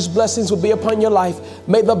God's richest blessings will be upon your life.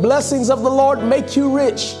 May the blessings of the Lord make you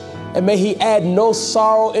rich, and may he add no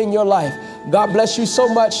sorrow in your life. God bless you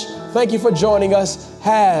so much. Thank you for joining us.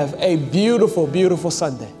 Have a beautiful, beautiful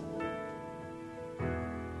Sunday.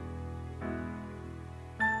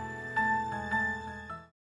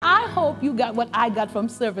 I hope you got what I got from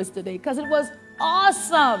service today, because it was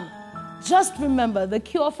awesome. Just remember, the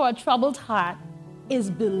cure for a troubled heart is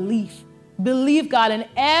belief. Believe God in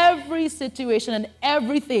every situation and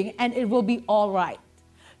everything, and it will be all right.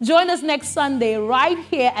 Join us next Sunday right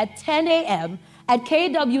here at 10 a.m. at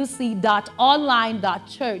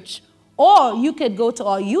kwc.online.church. Or you could go to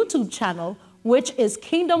our YouTube channel, which is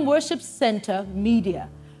Kingdom Worship Center Media.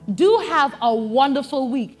 Do have a wonderful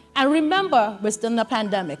week. And remember, we're still in a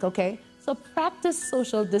pandemic, okay? So practice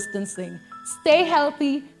social distancing. Stay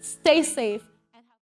healthy, stay safe.